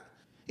 de verdad.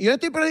 Y yo le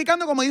estoy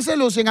predicando, como dice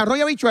Lucy, en arroz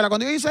y habichuela.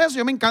 Cuando yo dice eso,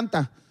 yo me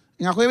encanta.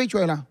 En arroz y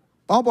habichuela.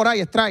 Vamos por ahí,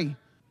 extrae.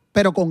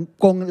 Pero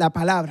con la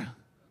palabra.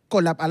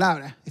 Con la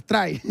palabra.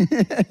 Extrae.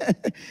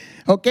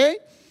 ¿Ok?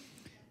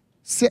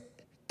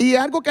 Y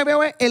algo que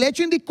veo es, el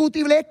hecho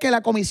indiscutible es que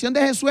la comisión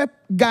de Jesús es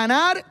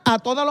ganar a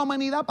toda la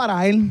humanidad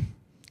para Él.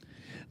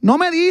 No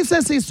me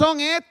dice si son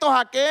estos,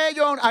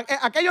 aquellos.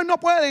 Aquellos no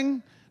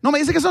pueden. No me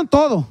dice que son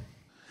todos.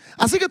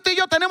 Así que usted y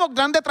yo tenemos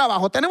grande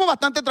trabajo. Tenemos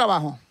bastante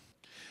trabajo.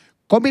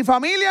 Con mi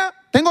familia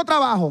tengo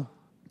trabajo.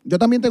 Yo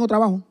también tengo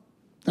trabajo.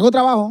 Tengo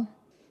trabajo.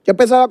 Yo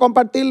empecé a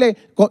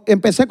compartirle,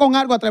 empecé con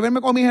algo, a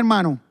atreverme con mis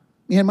hermanos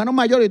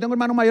mayores. Yo tengo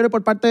hermanos mayores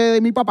por parte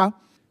de mi papá.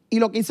 Y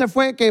lo que hice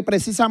fue que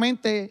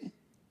precisamente,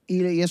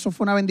 y eso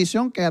fue una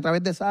bendición, que a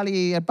través de Sal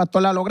y el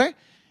pastor la logré.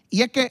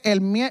 Y es que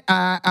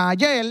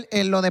ayer,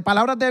 en lo de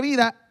Palabras de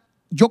Vida,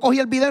 yo cogí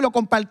el video y lo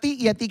compartí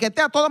y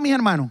etiqueté a todos mis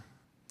hermanos.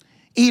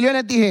 Y yo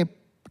les dije,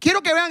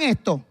 quiero que vean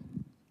esto.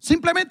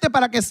 Simplemente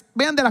para que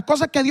vean de las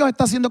cosas que Dios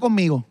está haciendo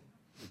conmigo.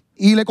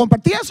 Y le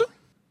compartí eso.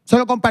 Se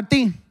lo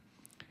compartí.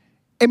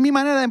 es mi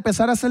manera de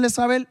empezar a hacerles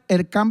saber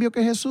el cambio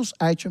que Jesús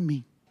ha hecho en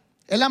mí.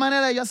 Es la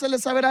manera de yo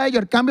hacerles saber a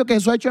ellos el cambio que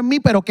Jesús ha hecho en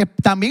mí, pero que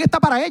también está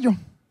para ellos.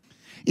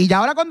 Y ya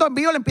ahora cuando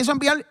envío, le empiezo a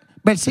enviar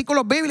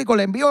versículos bíblicos,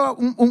 le envío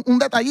un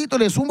detallito,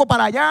 le sumo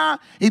para allá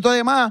y todo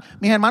demás.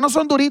 Mis hermanos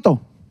son duritos.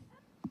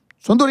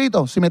 Son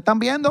duritos. Si me están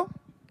viendo,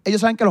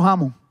 ellos saben que los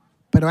amo.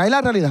 Pero ahí es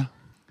la realidad.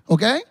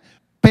 ¿Ok?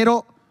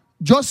 Pero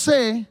yo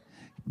sé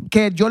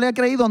que yo le he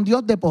creído a un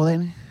Dios de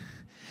poder.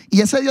 Y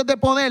ese Dios de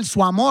poder,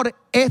 su amor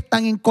es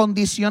tan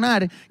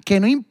incondicional que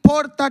no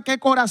importa qué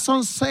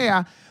corazón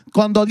sea,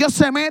 cuando Dios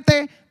se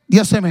mete,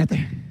 Dios se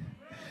mete.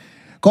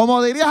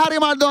 Como diría Harry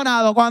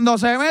Maldonado, cuando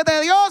se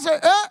mete Dios,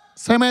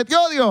 se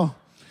metió Dios.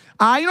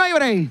 Ahí no hay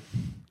break.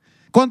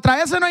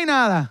 Contra ese no hay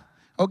nada.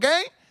 ¿Ok?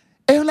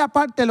 Es la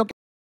parte de lo que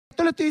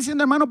esto le estoy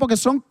diciendo, hermano, porque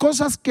son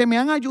cosas que me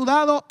han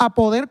ayudado a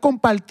poder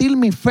compartir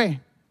mi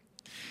fe.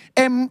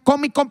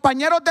 Con mis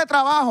compañeros de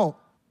trabajo,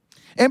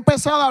 he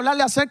empezado a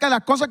hablarle acerca de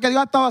las cosas que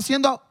Dios ha estado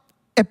haciendo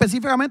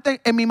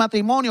específicamente en mi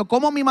matrimonio.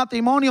 Cómo mi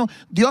matrimonio,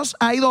 Dios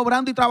ha ido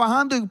obrando y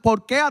trabajando y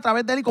por qué a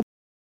través de él y con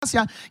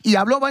gracia. Y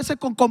hablo a veces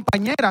con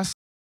compañeras,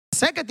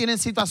 sé que tienen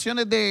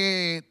situaciones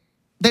de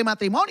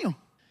matrimonio.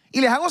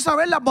 Y les hago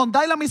saber la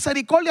bondad y la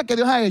misericordia que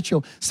Dios ha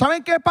hecho.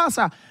 ¿Saben qué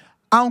pasa?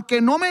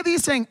 Aunque no me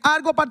dicen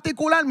algo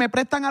particular, me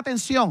prestan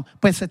atención.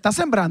 Pues se está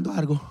sembrando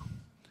algo.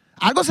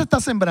 Algo se está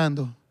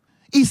sembrando.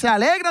 Y se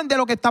alegran de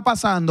lo que está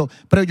pasando.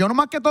 Pero yo no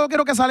más que todo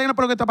quiero que se alegren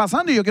por lo que está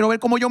pasando. Y yo quiero ver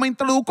cómo yo me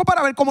introduzco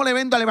para ver cómo le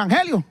vendo al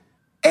evangelio.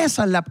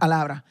 Esa es la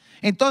palabra.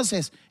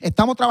 Entonces,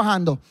 estamos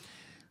trabajando.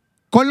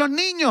 Con los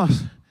niños,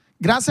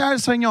 gracias al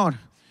Señor.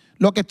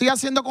 Lo que estoy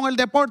haciendo con el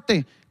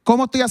deporte,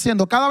 ¿cómo estoy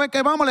haciendo? Cada vez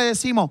que vamos le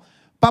decimos,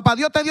 papá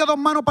Dios te dio 2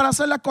 manos para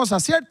hacer las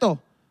cosas,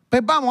 ¿cierto?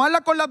 Pues vamos,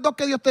 hazla con las 2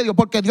 que Dios te dio.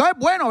 Porque Dios es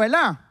bueno,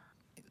 ¿verdad?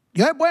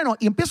 Dios es bueno.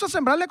 Y empiezo a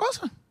sembrarle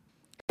cosas.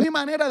 Es mi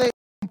manera de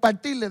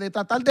compartirle, de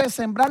tratar de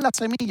sembrar la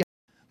semilla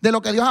de lo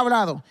que Dios ha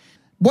hablado.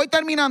 Voy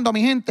terminando,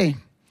 mi gente.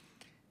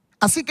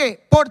 Así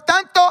que, por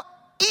tanto,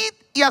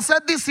 id y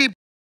hacer discípulos.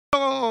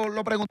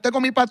 Lo pregunté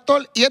con mi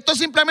pastor y esto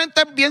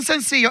simplemente es bien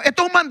sencillo.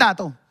 Esto es un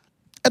mandato.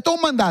 Esto es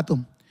un mandato.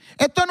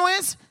 Esto no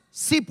es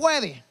si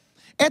puede.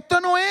 Esto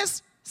no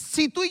es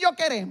si tú y yo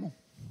queremos.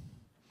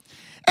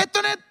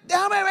 Esto no es,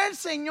 déjame ver,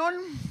 Señor.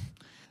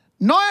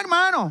 No,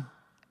 hermano.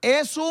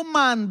 Es un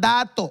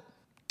mandato.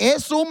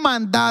 Es un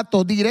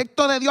mandato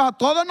directo de Dios a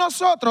todos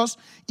nosotros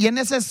y es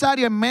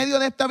necesario en medio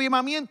de este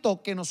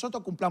avivamiento que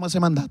nosotros cumplamos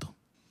ese mandato.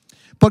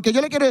 Porque yo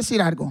le quiero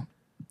decir algo.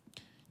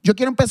 Yo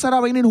quiero empezar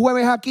a venir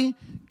jueves aquí,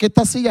 que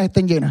estas sillas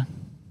estén llenas.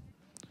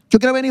 Yo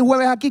quiero venir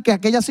jueves aquí, que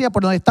aquella silla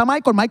por donde está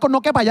Michael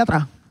no quepa allá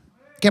atrás.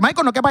 Que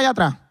Michael no quepa allá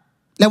atrás.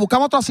 Le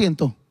buscamos otro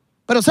asiento.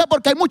 Pero sé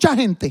porque hay mucha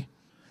gente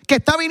que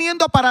está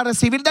viniendo para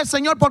recibir del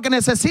Señor porque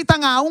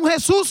necesitan a un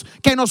Jesús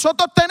que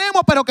nosotros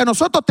tenemos, pero que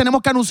nosotros tenemos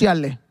que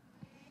anunciarle.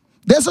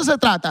 De eso se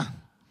trata.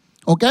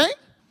 ¿Ok?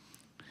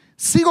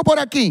 Sigo por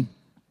aquí.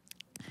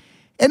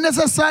 Es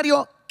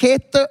necesario que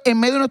esto en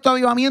medio de nuestro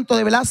avivamiento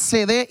de verdad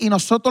se dé y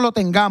nosotros lo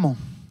tengamos.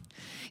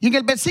 Y en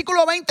el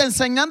versículo 20,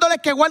 enseñándoles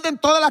que guarden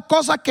todas las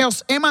cosas que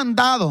os he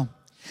mandado.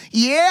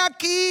 Y he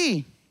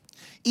aquí,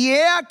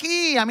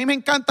 a mí me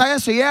encanta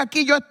eso. Y he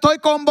aquí, yo estoy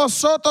con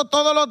vosotros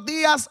todos los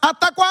días.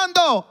 ¿Hasta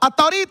cuándo?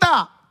 Hasta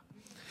ahorita.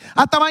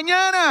 Hasta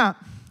mañana.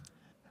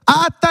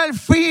 Hasta el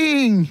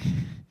fin.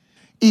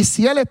 Y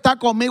si Él está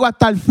conmigo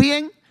hasta el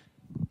fin,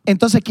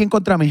 entonces ¿quién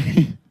contra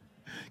mí?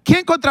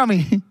 ¿Quién contra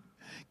mí?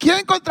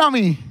 ¿Quién contra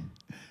mí?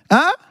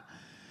 ¿Ah?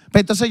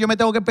 Pues entonces yo me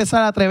tengo que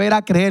empezar a atrever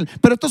a creer.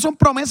 Pero estas son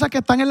promesas que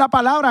están en la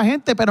palabra,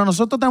 gente. Pero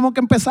nosotros tenemos que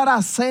empezar a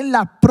hacer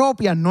las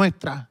propias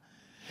nuestras.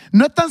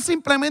 No están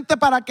simplemente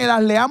para que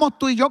las leamos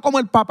tú y yo como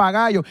el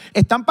papagayo.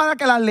 Están para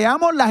que las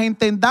leamos, las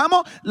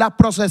entendamos, las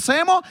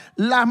procesemos,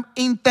 las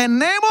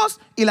internemos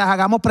y las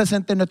hagamos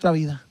presentes en nuestra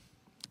vida.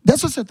 De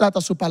eso se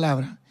trata su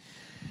palabra.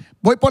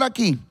 Voy por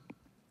aquí.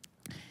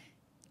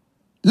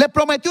 Les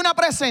prometí una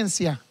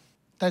presencia.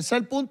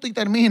 Tercer punto y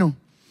termino.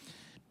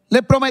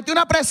 Les prometí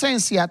una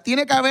presencia.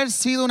 Tiene que haber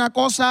sido una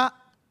cosa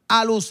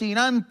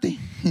alucinante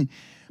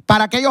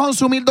para aquellos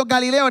 11 humildes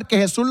Galileos, el que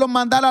Jesús los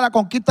mandara a la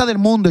conquista del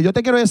mundo. Yo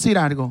te quiero decir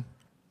algo.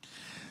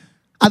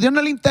 A Dios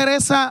no le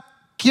interesa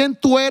quién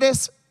tú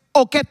eres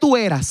o qué tú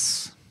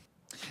eras.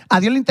 A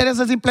Dios le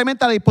interesa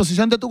simplemente la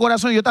disposición de tu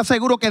corazón. Yo te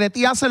aseguro que de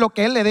ti hace lo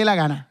que Él le dé la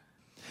gana.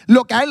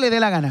 Lo que a Él le dé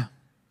la gana.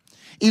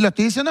 Y lo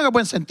estoy diciendo en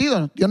buen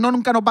sentido. Dios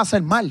nunca nos va a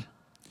hacer mal.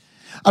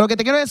 A lo que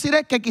te quiero decir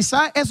es que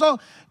quizás esos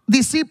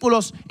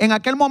discípulos en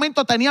aquel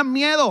momento tenían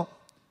miedo.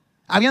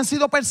 Habían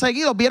sido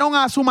perseguidos. Vieron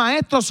a su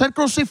maestro ser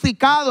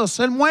crucificado,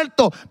 ser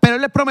muerto. Pero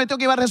Él les prometió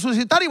que iba a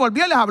resucitar y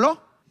volvió y les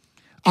habló.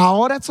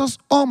 Ahora esos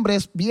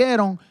hombres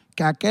vieron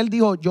que aquel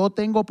dijo, yo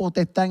tengo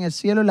potestad en el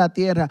cielo y la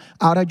tierra.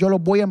 Ahora yo los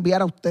voy a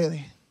enviar a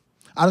ustedes.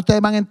 Ahora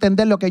ustedes van a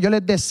entender lo que yo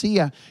les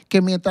decía,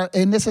 que mientras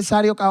es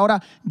necesario que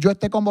ahora yo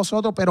esté con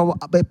vosotros, pero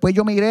después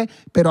yo me iré,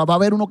 pero va a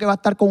haber uno que va a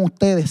estar con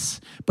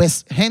ustedes.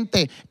 Pues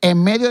gente,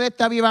 en medio de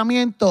este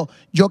avivamiento,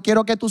 yo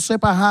quiero que tú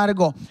sepas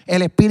algo.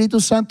 El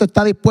Espíritu Santo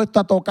está dispuesto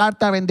a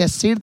tocarte, a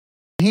bendecirte,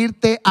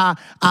 irte a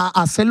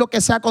hacer lo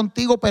que sea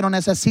contigo, pero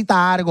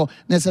necesita algo.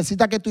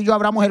 Necesita que tú y yo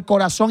abramos el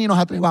corazón y nos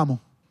atrevamos.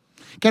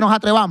 Que nos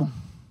atrevamos.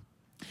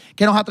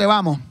 Que nos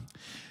atrevamos.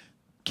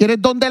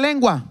 ¿Quieres don de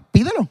lengua?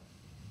 Pídelo.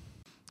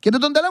 ¿Quieres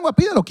don de lengua?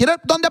 Pídelo. ¿Quieres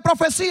don de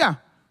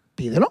profecía?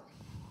 Pídelo.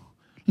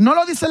 No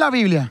lo dice la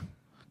Biblia,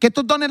 que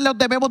estos dones los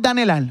debemos de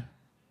anhelar.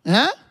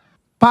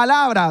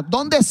 Palabra,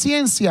 don de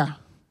ciencia,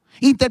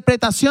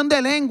 interpretación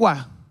de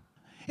lengua.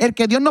 El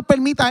que Dios nos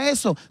permita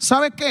eso.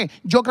 ¿Sabes qué?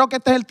 Yo creo que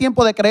este es el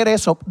tiempo de creer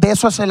eso. De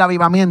eso es el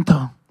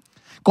avivamiento.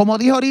 Como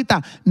dije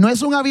ahorita, no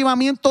es un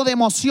avivamiento de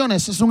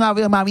emociones, es un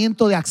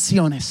avivamiento de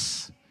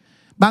acciones.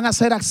 Van a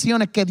ser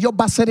acciones que Dios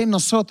va a hacer en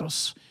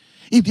nosotros.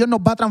 Y Dios nos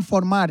va a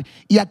transformar.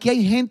 Y aquí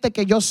hay gente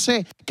que yo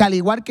sé que al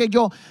igual que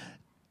yo,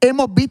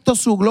 hemos visto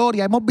su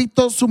gloria, hemos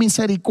visto su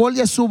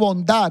misericordia y su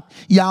bondad.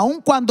 Y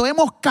aun cuando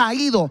hemos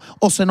caído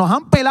o se nos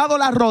han pelado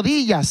las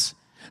rodillas,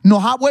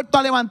 nos ha vuelto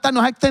a levantar,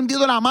 nos ha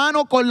extendido la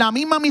mano con la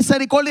misma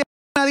misericordia.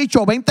 Me ha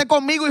dicho, vente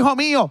conmigo, hijo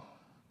mío,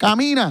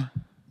 camina.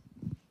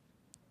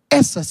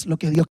 Eso es lo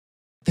que Dios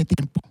quiere este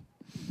tiempo.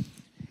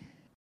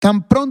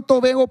 Tan pronto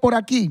veo por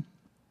aquí,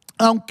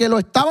 aunque lo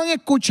estaban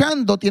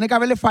escuchando, tiene que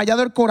haberle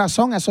fallado el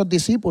corazón a esos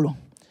discípulos.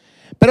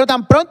 Pero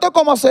tan pronto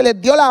como se les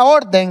dio la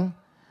orden,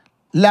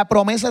 la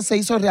promesa se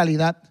hizo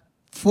realidad.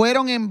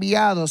 Fueron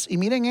enviados. Y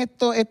miren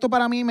esto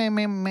para mí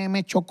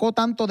me chocó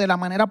tanto de la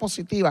manera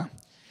positiva.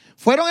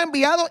 Fueron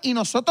enviados y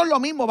nosotros lo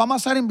mismo vamos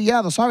a ser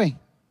enviados, ¿sabes?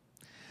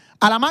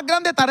 A la más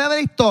grande tarea de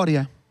la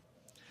historia.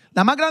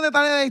 La más grande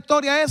tarea de la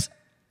historia es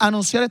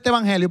anunciar este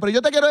evangelio. Pero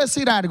yo te quiero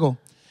decir algo.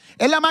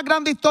 Es la más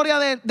grande historia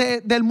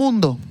del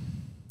mundo.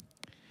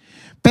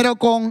 Pero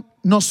con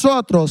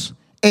nosotros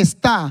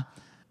está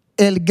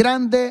el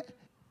grande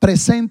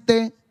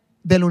presente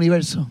del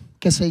universo,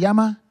 que se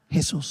llama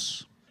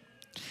Jesús.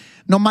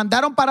 Nos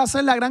mandaron para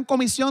hacer la gran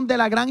comisión de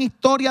la gran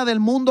historia del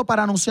mundo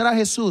para anunciar a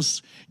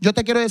Jesús. Yo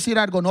te quiero decir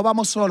algo, no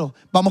vamos solos,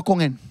 vamos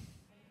con Él.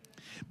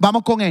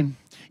 Vamos con Él.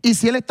 Y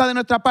si Él está de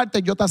nuestra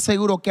parte, yo te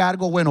aseguro que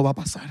algo bueno va a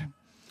pasar.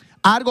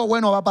 Algo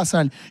bueno va a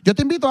pasar. Yo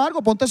te invito a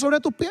algo, ponte sobre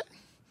tus pies.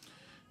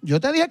 Yo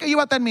te dije que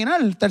iba a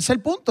terminar el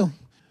tercer punto,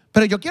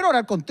 pero yo quiero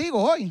orar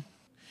contigo hoy.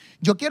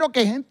 Yo quiero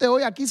que gente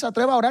hoy aquí se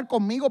atreva a orar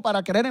conmigo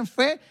para creer en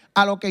fe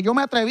a lo que yo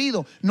me he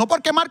atrevido. No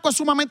porque Marco es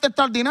sumamente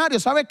extraordinario.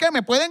 ¿Sabe qué?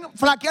 Me pueden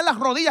flaquear las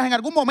rodillas en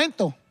algún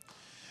momento.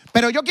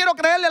 Pero yo quiero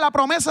creerle la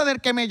promesa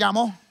del que me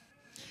llamó.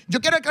 Yo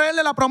quiero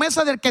creerle la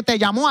promesa del que te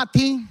llamó a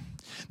ti.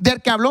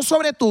 Del que habló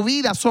sobre tu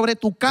vida, sobre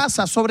tu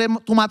casa, sobre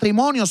tu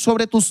matrimonio,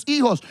 sobre tus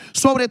hijos,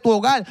 sobre tu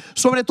hogar,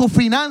 sobre tus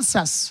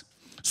finanzas,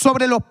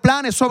 sobre los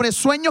planes, sobre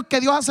sueños que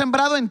Dios ha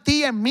sembrado en ti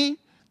y en mí.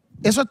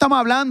 Eso estamos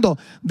hablando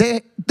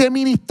de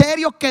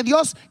ministerios que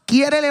Dios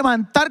quiere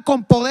levantar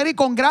con poder y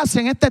con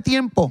gracia en este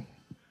tiempo.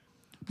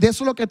 De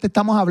eso es lo que te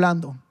estamos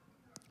hablando.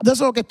 De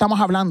eso es lo que estamos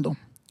hablando.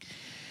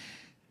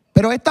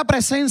 Pero esta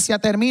presencia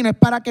termina es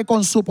para que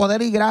con su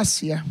poder y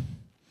gracia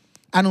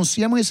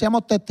anunciemos y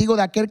seamos testigos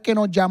de aquel que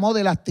nos llamó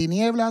de las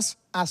tinieblas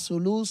a su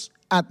luz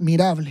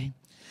admirable.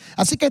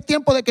 Así que es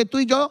tiempo de que tú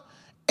y yo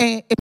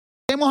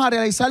empecemos a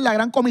realizar la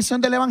gran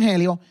comisión del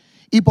evangelio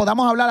y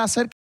podamos hablar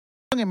acerca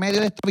en medio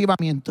de este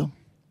avivamiento.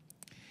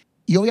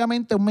 Y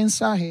obviamente un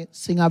mensaje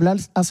sin hablar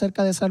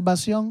acerca de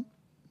salvación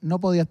no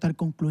podía estar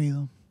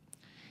concluido.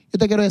 Yo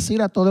te quiero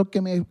decir a todo el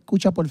que me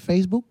escucha por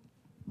Facebook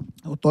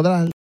o todas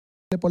las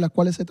redes por las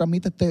cuales se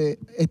transmite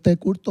este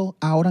culto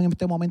ahora en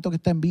este momento que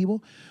está en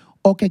vivo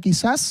o que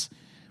quizás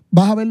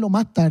vas a verlo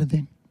más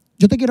tarde.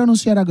 Yo te quiero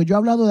anunciar algo. Yo he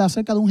hablado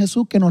acerca de un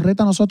Jesús que nos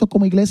reta a nosotros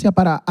como iglesia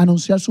para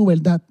anunciar su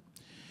verdad.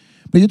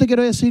 Pero yo te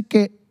quiero decir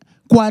que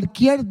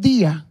cualquier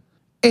día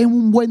es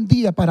un buen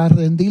día para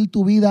rendir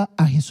tu vida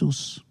a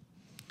Jesús.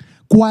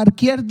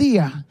 Cualquier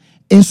día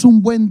es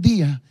un buen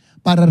día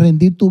para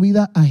rendir tu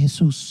vida a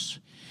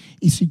Jesús.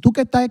 Y si tú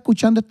que estás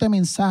escuchando este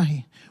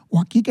mensaje o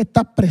aquí que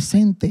estás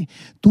presente,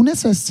 tú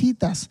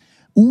necesitas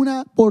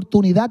una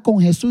oportunidad con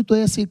Jesús y tú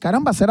decir,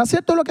 caramba, ¿será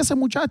cierto lo que ese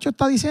muchacho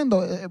está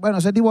diciendo? Bueno,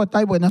 ese tipo está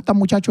ahí, pues no está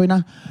muchacho y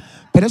nada.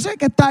 Pero ese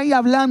que está ahí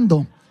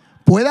hablando,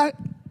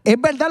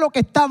 ¿es verdad lo que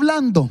está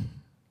hablando?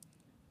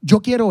 Yo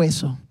quiero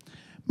eso.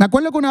 Me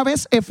acuerdo que una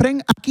vez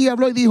Efrén aquí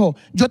habló y dijo,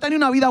 yo tenía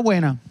una vida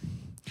buena.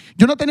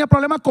 Yo no tenía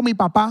problemas con mi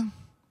papá.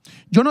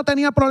 Yo no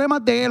tenía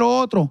problemas de él o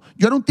otro.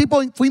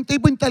 Fui un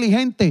tipo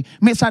inteligente.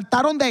 Me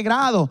saltaron de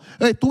grado.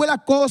 Tuve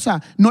las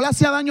cosas. No le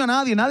hacía daño a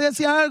nadie. Nadie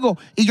decía algo.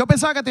 Y yo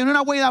pensaba que tenía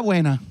una vida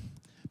buena.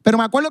 Pero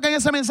me acuerdo que en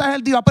ese mensaje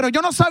él dijo, pero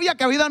yo no sabía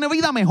que había una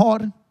vida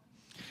mejor.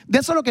 De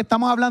eso es lo que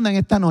estamos hablando en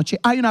esta noche.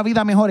 Hay una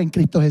vida mejor en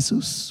Cristo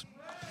Jesús.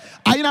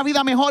 Hay una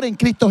vida mejor en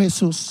Cristo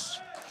Jesús.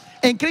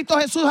 En Cristo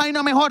Jesús hay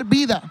una mejor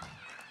vida.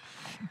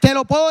 Te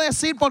lo puedo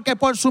decir porque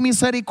por su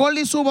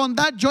misericordia y su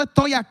bondad yo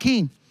estoy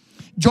aquí.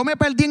 Yo me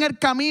perdí en el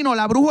camino,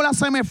 la brújula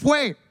se me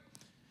fue.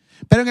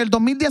 Pero en el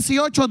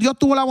 2018 Dios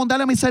tuvo la bondad y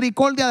la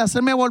misericordia de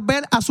hacerme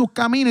volver a sus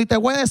caminos. Y te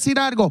voy a decir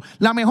algo,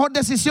 la mejor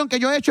decisión que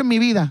yo he hecho en mi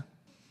vida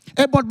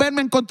es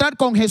volverme a encontrar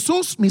con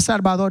Jesús, mi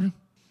Salvador.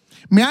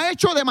 Me ha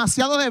hecho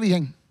demasiado de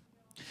bien.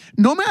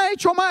 No me ha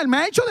hecho mal, me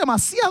ha hecho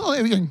demasiado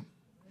de bien.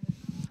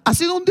 Ha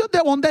sido un Dios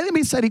de bondad y de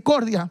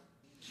misericordia.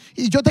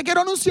 Y yo te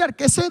quiero anunciar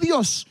que ese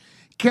Dios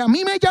que a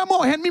mí me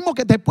llamó es el mismo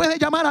que te puede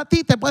llamar a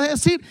ti, te puede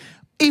decir: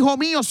 hijo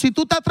mío, si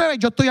tú te atreves,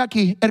 yo estoy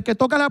aquí. El que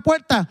toca la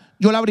puerta,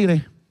 yo la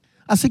abriré.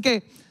 Así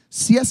que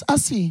si es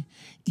así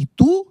y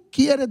tú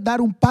quieres dar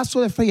un paso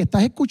de fe y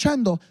estás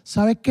escuchando,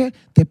 ¿sabes qué?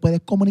 Te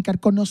puedes comunicar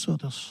con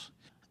nosotros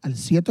al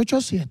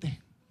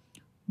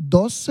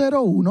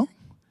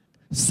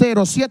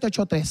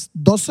 787-201-0783.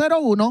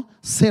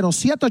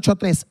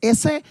 201-0783.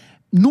 Ese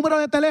número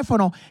de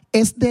teléfono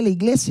es de la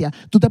iglesia.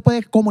 Tú te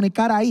puedes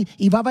comunicar ahí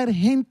y va a haber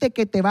gente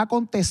que te va a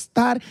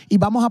contestar y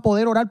vamos a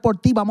poder orar por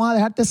ti. Vamos a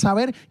dejarte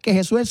saber que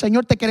Jesús es el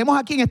Señor. Te queremos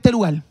aquí en este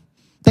lugar.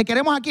 Te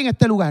queremos aquí en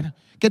este lugar.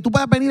 Que tú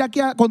puedas venir aquí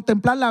a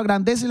contemplar la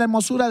grandeza y la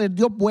hermosura del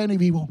Dios bueno y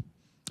vivo.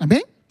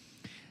 Amén.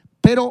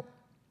 Pero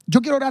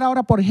yo quiero orar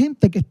ahora por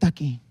gente que está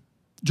aquí.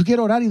 Yo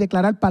quiero orar y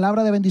declarar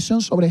palabra de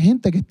bendición sobre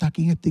gente que está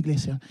aquí en esta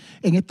iglesia,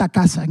 en esta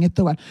casa, en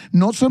este hogar.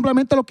 No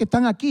simplemente los que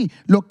están aquí,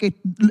 los que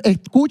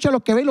escuchan,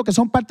 los que ven, los que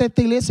son parte de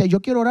esta iglesia. Yo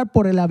quiero orar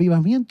por el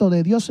avivamiento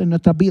de Dios en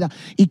nuestras vidas.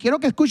 Y quiero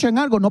que escuchen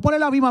algo, no por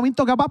el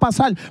avivamiento que va a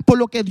pasar, por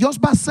lo que Dios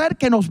va a hacer,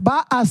 que nos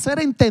va a hacer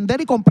entender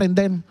y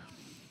comprender.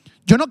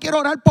 Yo no quiero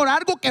orar por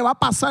algo que va a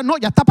pasar. No,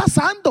 ya está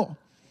pasando.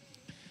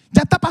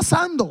 Ya está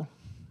pasando.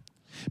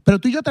 Pero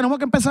tú y yo tenemos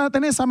que empezar a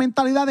tener esa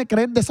mentalidad de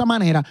creer de esa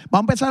manera.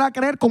 Vamos a empezar a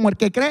creer como el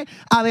que cree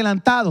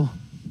adelantado.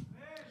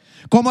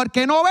 Como el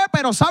que no ve,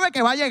 pero sabe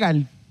que va a llegar.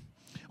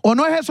 ¿O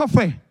no es eso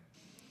fe?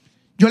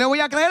 Yo le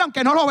voy a creer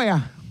aunque no lo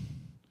vea.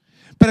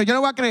 Pero yo le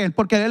voy a creer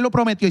porque Él lo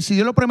prometió. Y si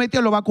Dios lo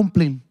prometió, Él lo va a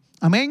cumplir.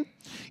 Amén.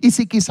 Y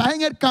si quizás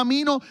en el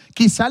camino,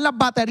 quizás las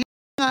baterías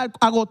han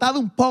agotado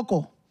un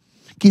poco.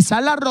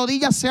 Quizás las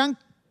rodillas sean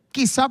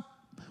quizás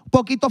un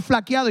poquito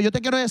flaqueadas. Yo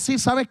te quiero decir,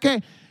 ¿sabes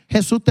qué?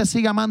 Jesús te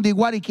sigue amando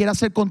igual y quiere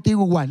hacer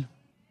contigo igual.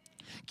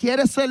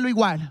 Quiere serlo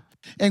igual.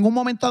 En un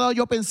momento dado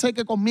yo pensé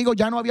que conmigo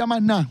ya no había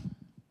más nada.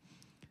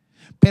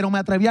 Pero me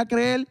atreví a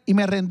creer y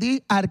me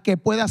rendí al que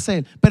puede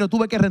hacer. Pero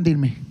tuve que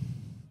rendirme.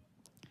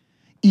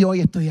 Y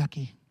hoy estoy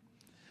aquí.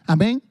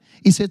 Amén.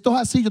 Y si esto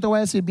es así, yo te voy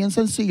a decir bien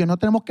sencillo. No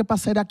tenemos que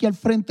pasar aquí al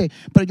frente.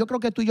 Pero yo creo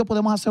que tú y yo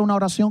podemos hacer una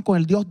oración con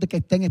el Dios de que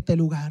esté en este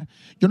lugar.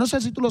 Yo no sé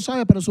si tú lo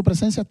sabes, pero su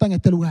presencia está en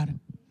este lugar.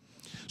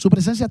 Su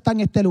presencia está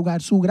en este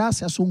lugar. Su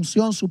gracia, su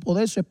unción, su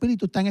poder, su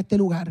espíritu está en este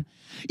lugar.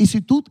 Y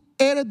si tú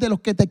eres de los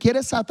que te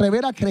quieres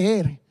atrever a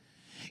creer,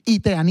 y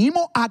te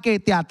animo a que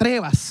te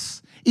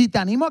atrevas,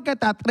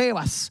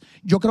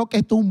 yo creo que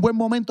esto es un buen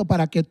momento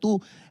para que tú,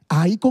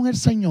 ahí con el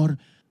Señor,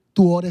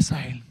 tú ores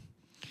a Él.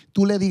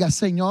 Tú le digas: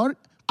 Señor,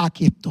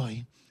 aquí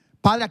estoy.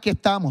 Padre, aquí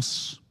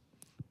estamos.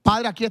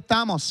 Padre, aquí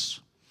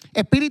estamos.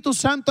 Espíritu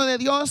Santo de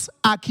Dios,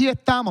 aquí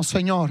estamos,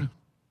 Señor.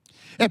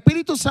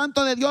 Espíritu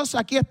Santo de Dios,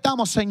 aquí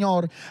estamos,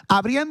 Señor,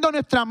 abriendo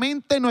nuestra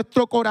mente,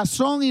 nuestro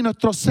corazón y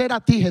nuestro ser a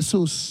ti,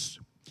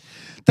 Jesús.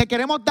 Te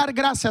queremos dar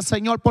gracias,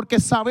 Señor, porque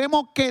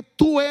sabemos que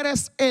tú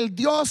eres el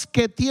Dios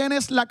que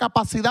tienes la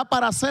capacidad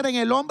para hacer en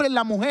el hombre, en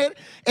la mujer,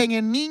 en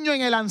el niño,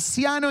 en el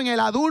anciano, en el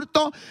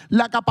adulto,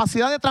 la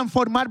capacidad de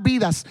transformar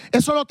vidas.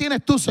 Eso lo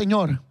tienes tú,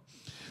 Señor.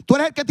 Tú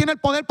eres el que tiene el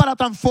poder para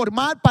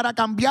transformar, para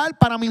cambiar,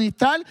 para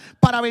ministrar,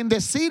 para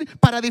bendecir,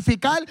 para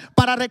edificar,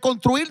 para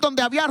reconstruir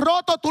donde había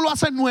roto. Tú lo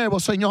haces nuevo,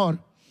 Señor.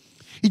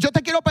 Y yo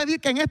te quiero pedir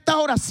que en esta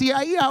hora, si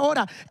hay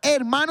ahora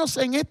hermanos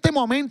en este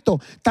momento,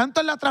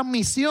 tanto en la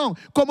transmisión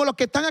como los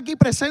que están aquí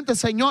presentes,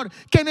 Señor,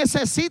 que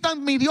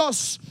necesitan, mi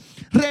Dios,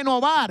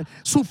 renovar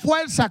su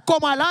fuerza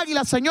como al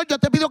águila, Señor, yo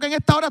te pido que en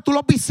esta hora tú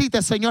los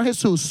visites, Señor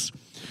Jesús.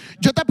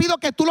 Yo te pido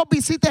que tú los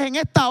visites en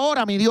esta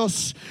hora, mi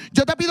Dios.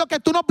 Yo te pido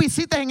que tú nos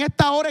visites en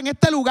esta hora, en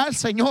este lugar,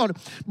 Señor.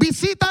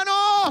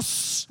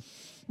 Visítanos.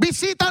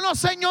 Visítanos,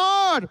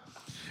 Señor.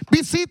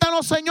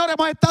 Visítanos, Señor.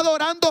 Hemos estado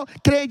orando,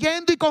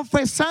 creyendo y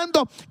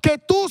confesando que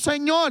tú,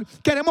 Señor,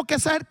 queremos que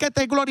seas el que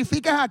te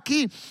glorifiques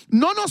aquí.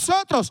 No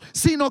nosotros,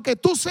 sino que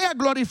tú seas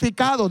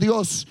glorificado,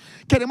 Dios.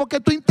 Queremos que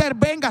tú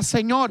intervengas,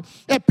 Señor.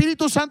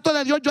 Espíritu Santo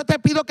de Dios, yo te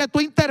pido que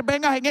tú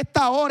intervengas en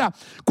esta hora.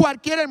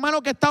 Cualquier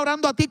hermano que está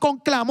orando a ti con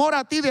clamor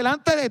a ti,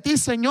 delante de ti,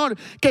 Señor,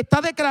 que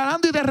está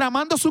declarando y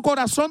derramando su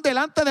corazón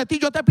delante de ti,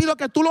 yo te pido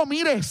que tú lo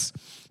mires.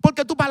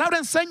 Porque tu palabra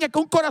enseña que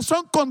un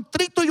corazón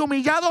contrito y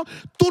humillado,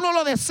 tú no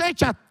lo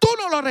desechas, tú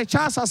no lo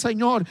rechazas,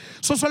 Señor.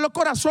 Esos son los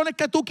corazones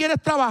que tú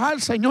quieres trabajar,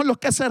 Señor, los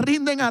que se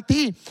rinden a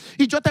ti.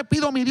 Y yo te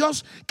pido, mi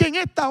Dios, que en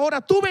esta hora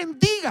tú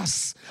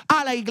bendigas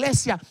a la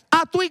iglesia,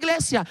 a tu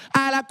iglesia,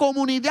 a la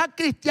comunidad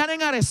cristiana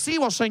en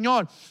Arecibo,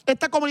 Señor.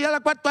 Esta comunidad a la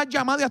cual tú has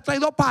llamado y has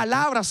traído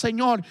palabras,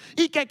 Señor.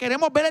 Y que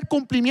queremos ver el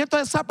cumplimiento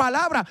de esa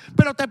palabra.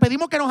 Pero te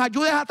pedimos que nos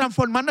ayudes a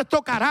transformar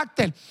nuestro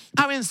carácter,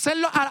 a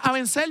vencerlo, a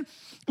vencer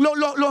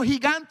los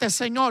gigantes,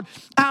 Señor,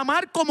 a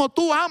amar como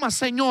tú amas,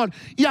 Señor,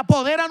 y a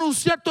poder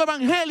anunciar tu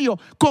evangelio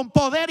con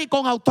poder y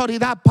con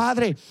autoridad,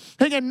 Padre.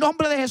 En el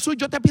nombre de Jesús,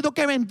 yo te pido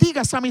que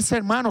bendigas a mis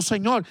hermanos,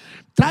 Señor.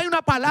 Trae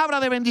una palabra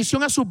de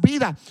bendición a sus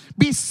vidas.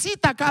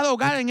 Visita cada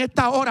hogar en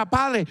esta hora,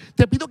 Padre.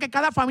 Te pido que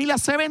cada familia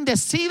sea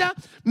bendecida,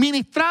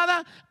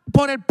 ministrada,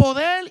 por el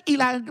poder y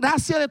la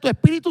gracia de tu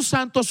Espíritu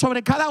Santo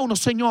sobre cada uno,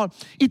 Señor.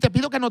 Y te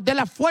pido que nos dé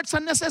las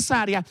fuerzas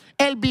necesarias,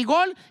 el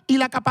vigor y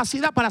la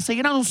capacidad para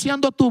seguir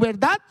anunciando tu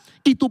verdad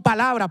y tu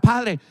palabra,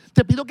 Padre.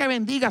 Te pido que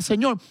bendiga,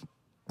 Señor,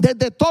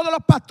 desde todos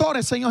los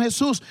pastores, Señor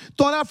Jesús,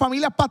 todas las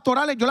familias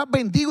pastorales, yo las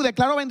bendigo y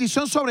declaro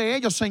bendición sobre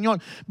ellos,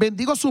 Señor.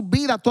 Bendigo sus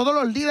vidas, todos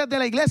los líderes de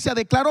la iglesia,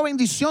 declaro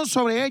bendición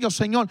sobre ellos,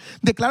 Señor.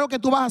 Declaro que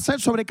tú vas a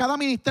hacer sobre cada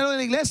ministerio de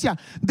la iglesia.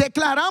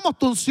 Declaramos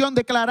tu unción,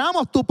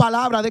 declaramos tu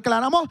palabra,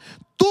 declaramos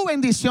tu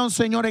bendición,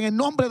 Señor. En el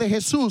nombre de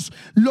Jesús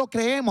lo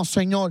creemos,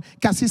 Señor,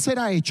 que así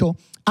será hecho.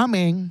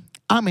 Amén,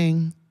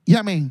 amén y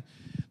amén.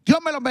 Dios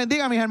me los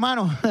bendiga, mis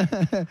hermanos.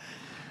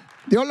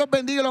 Dios los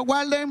bendiga y los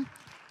guarde.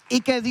 Y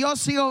que Dios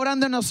siga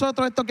obrando en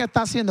nosotros esto que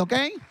está haciendo, ¿ok?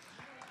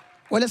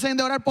 Acuérdense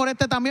de orar por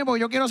este también,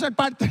 porque yo quiero ser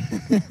parte.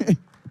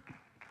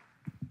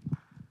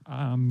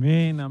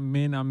 Amén,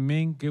 amén,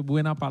 amén. Qué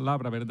buena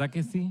palabra, ¿verdad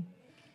que sí?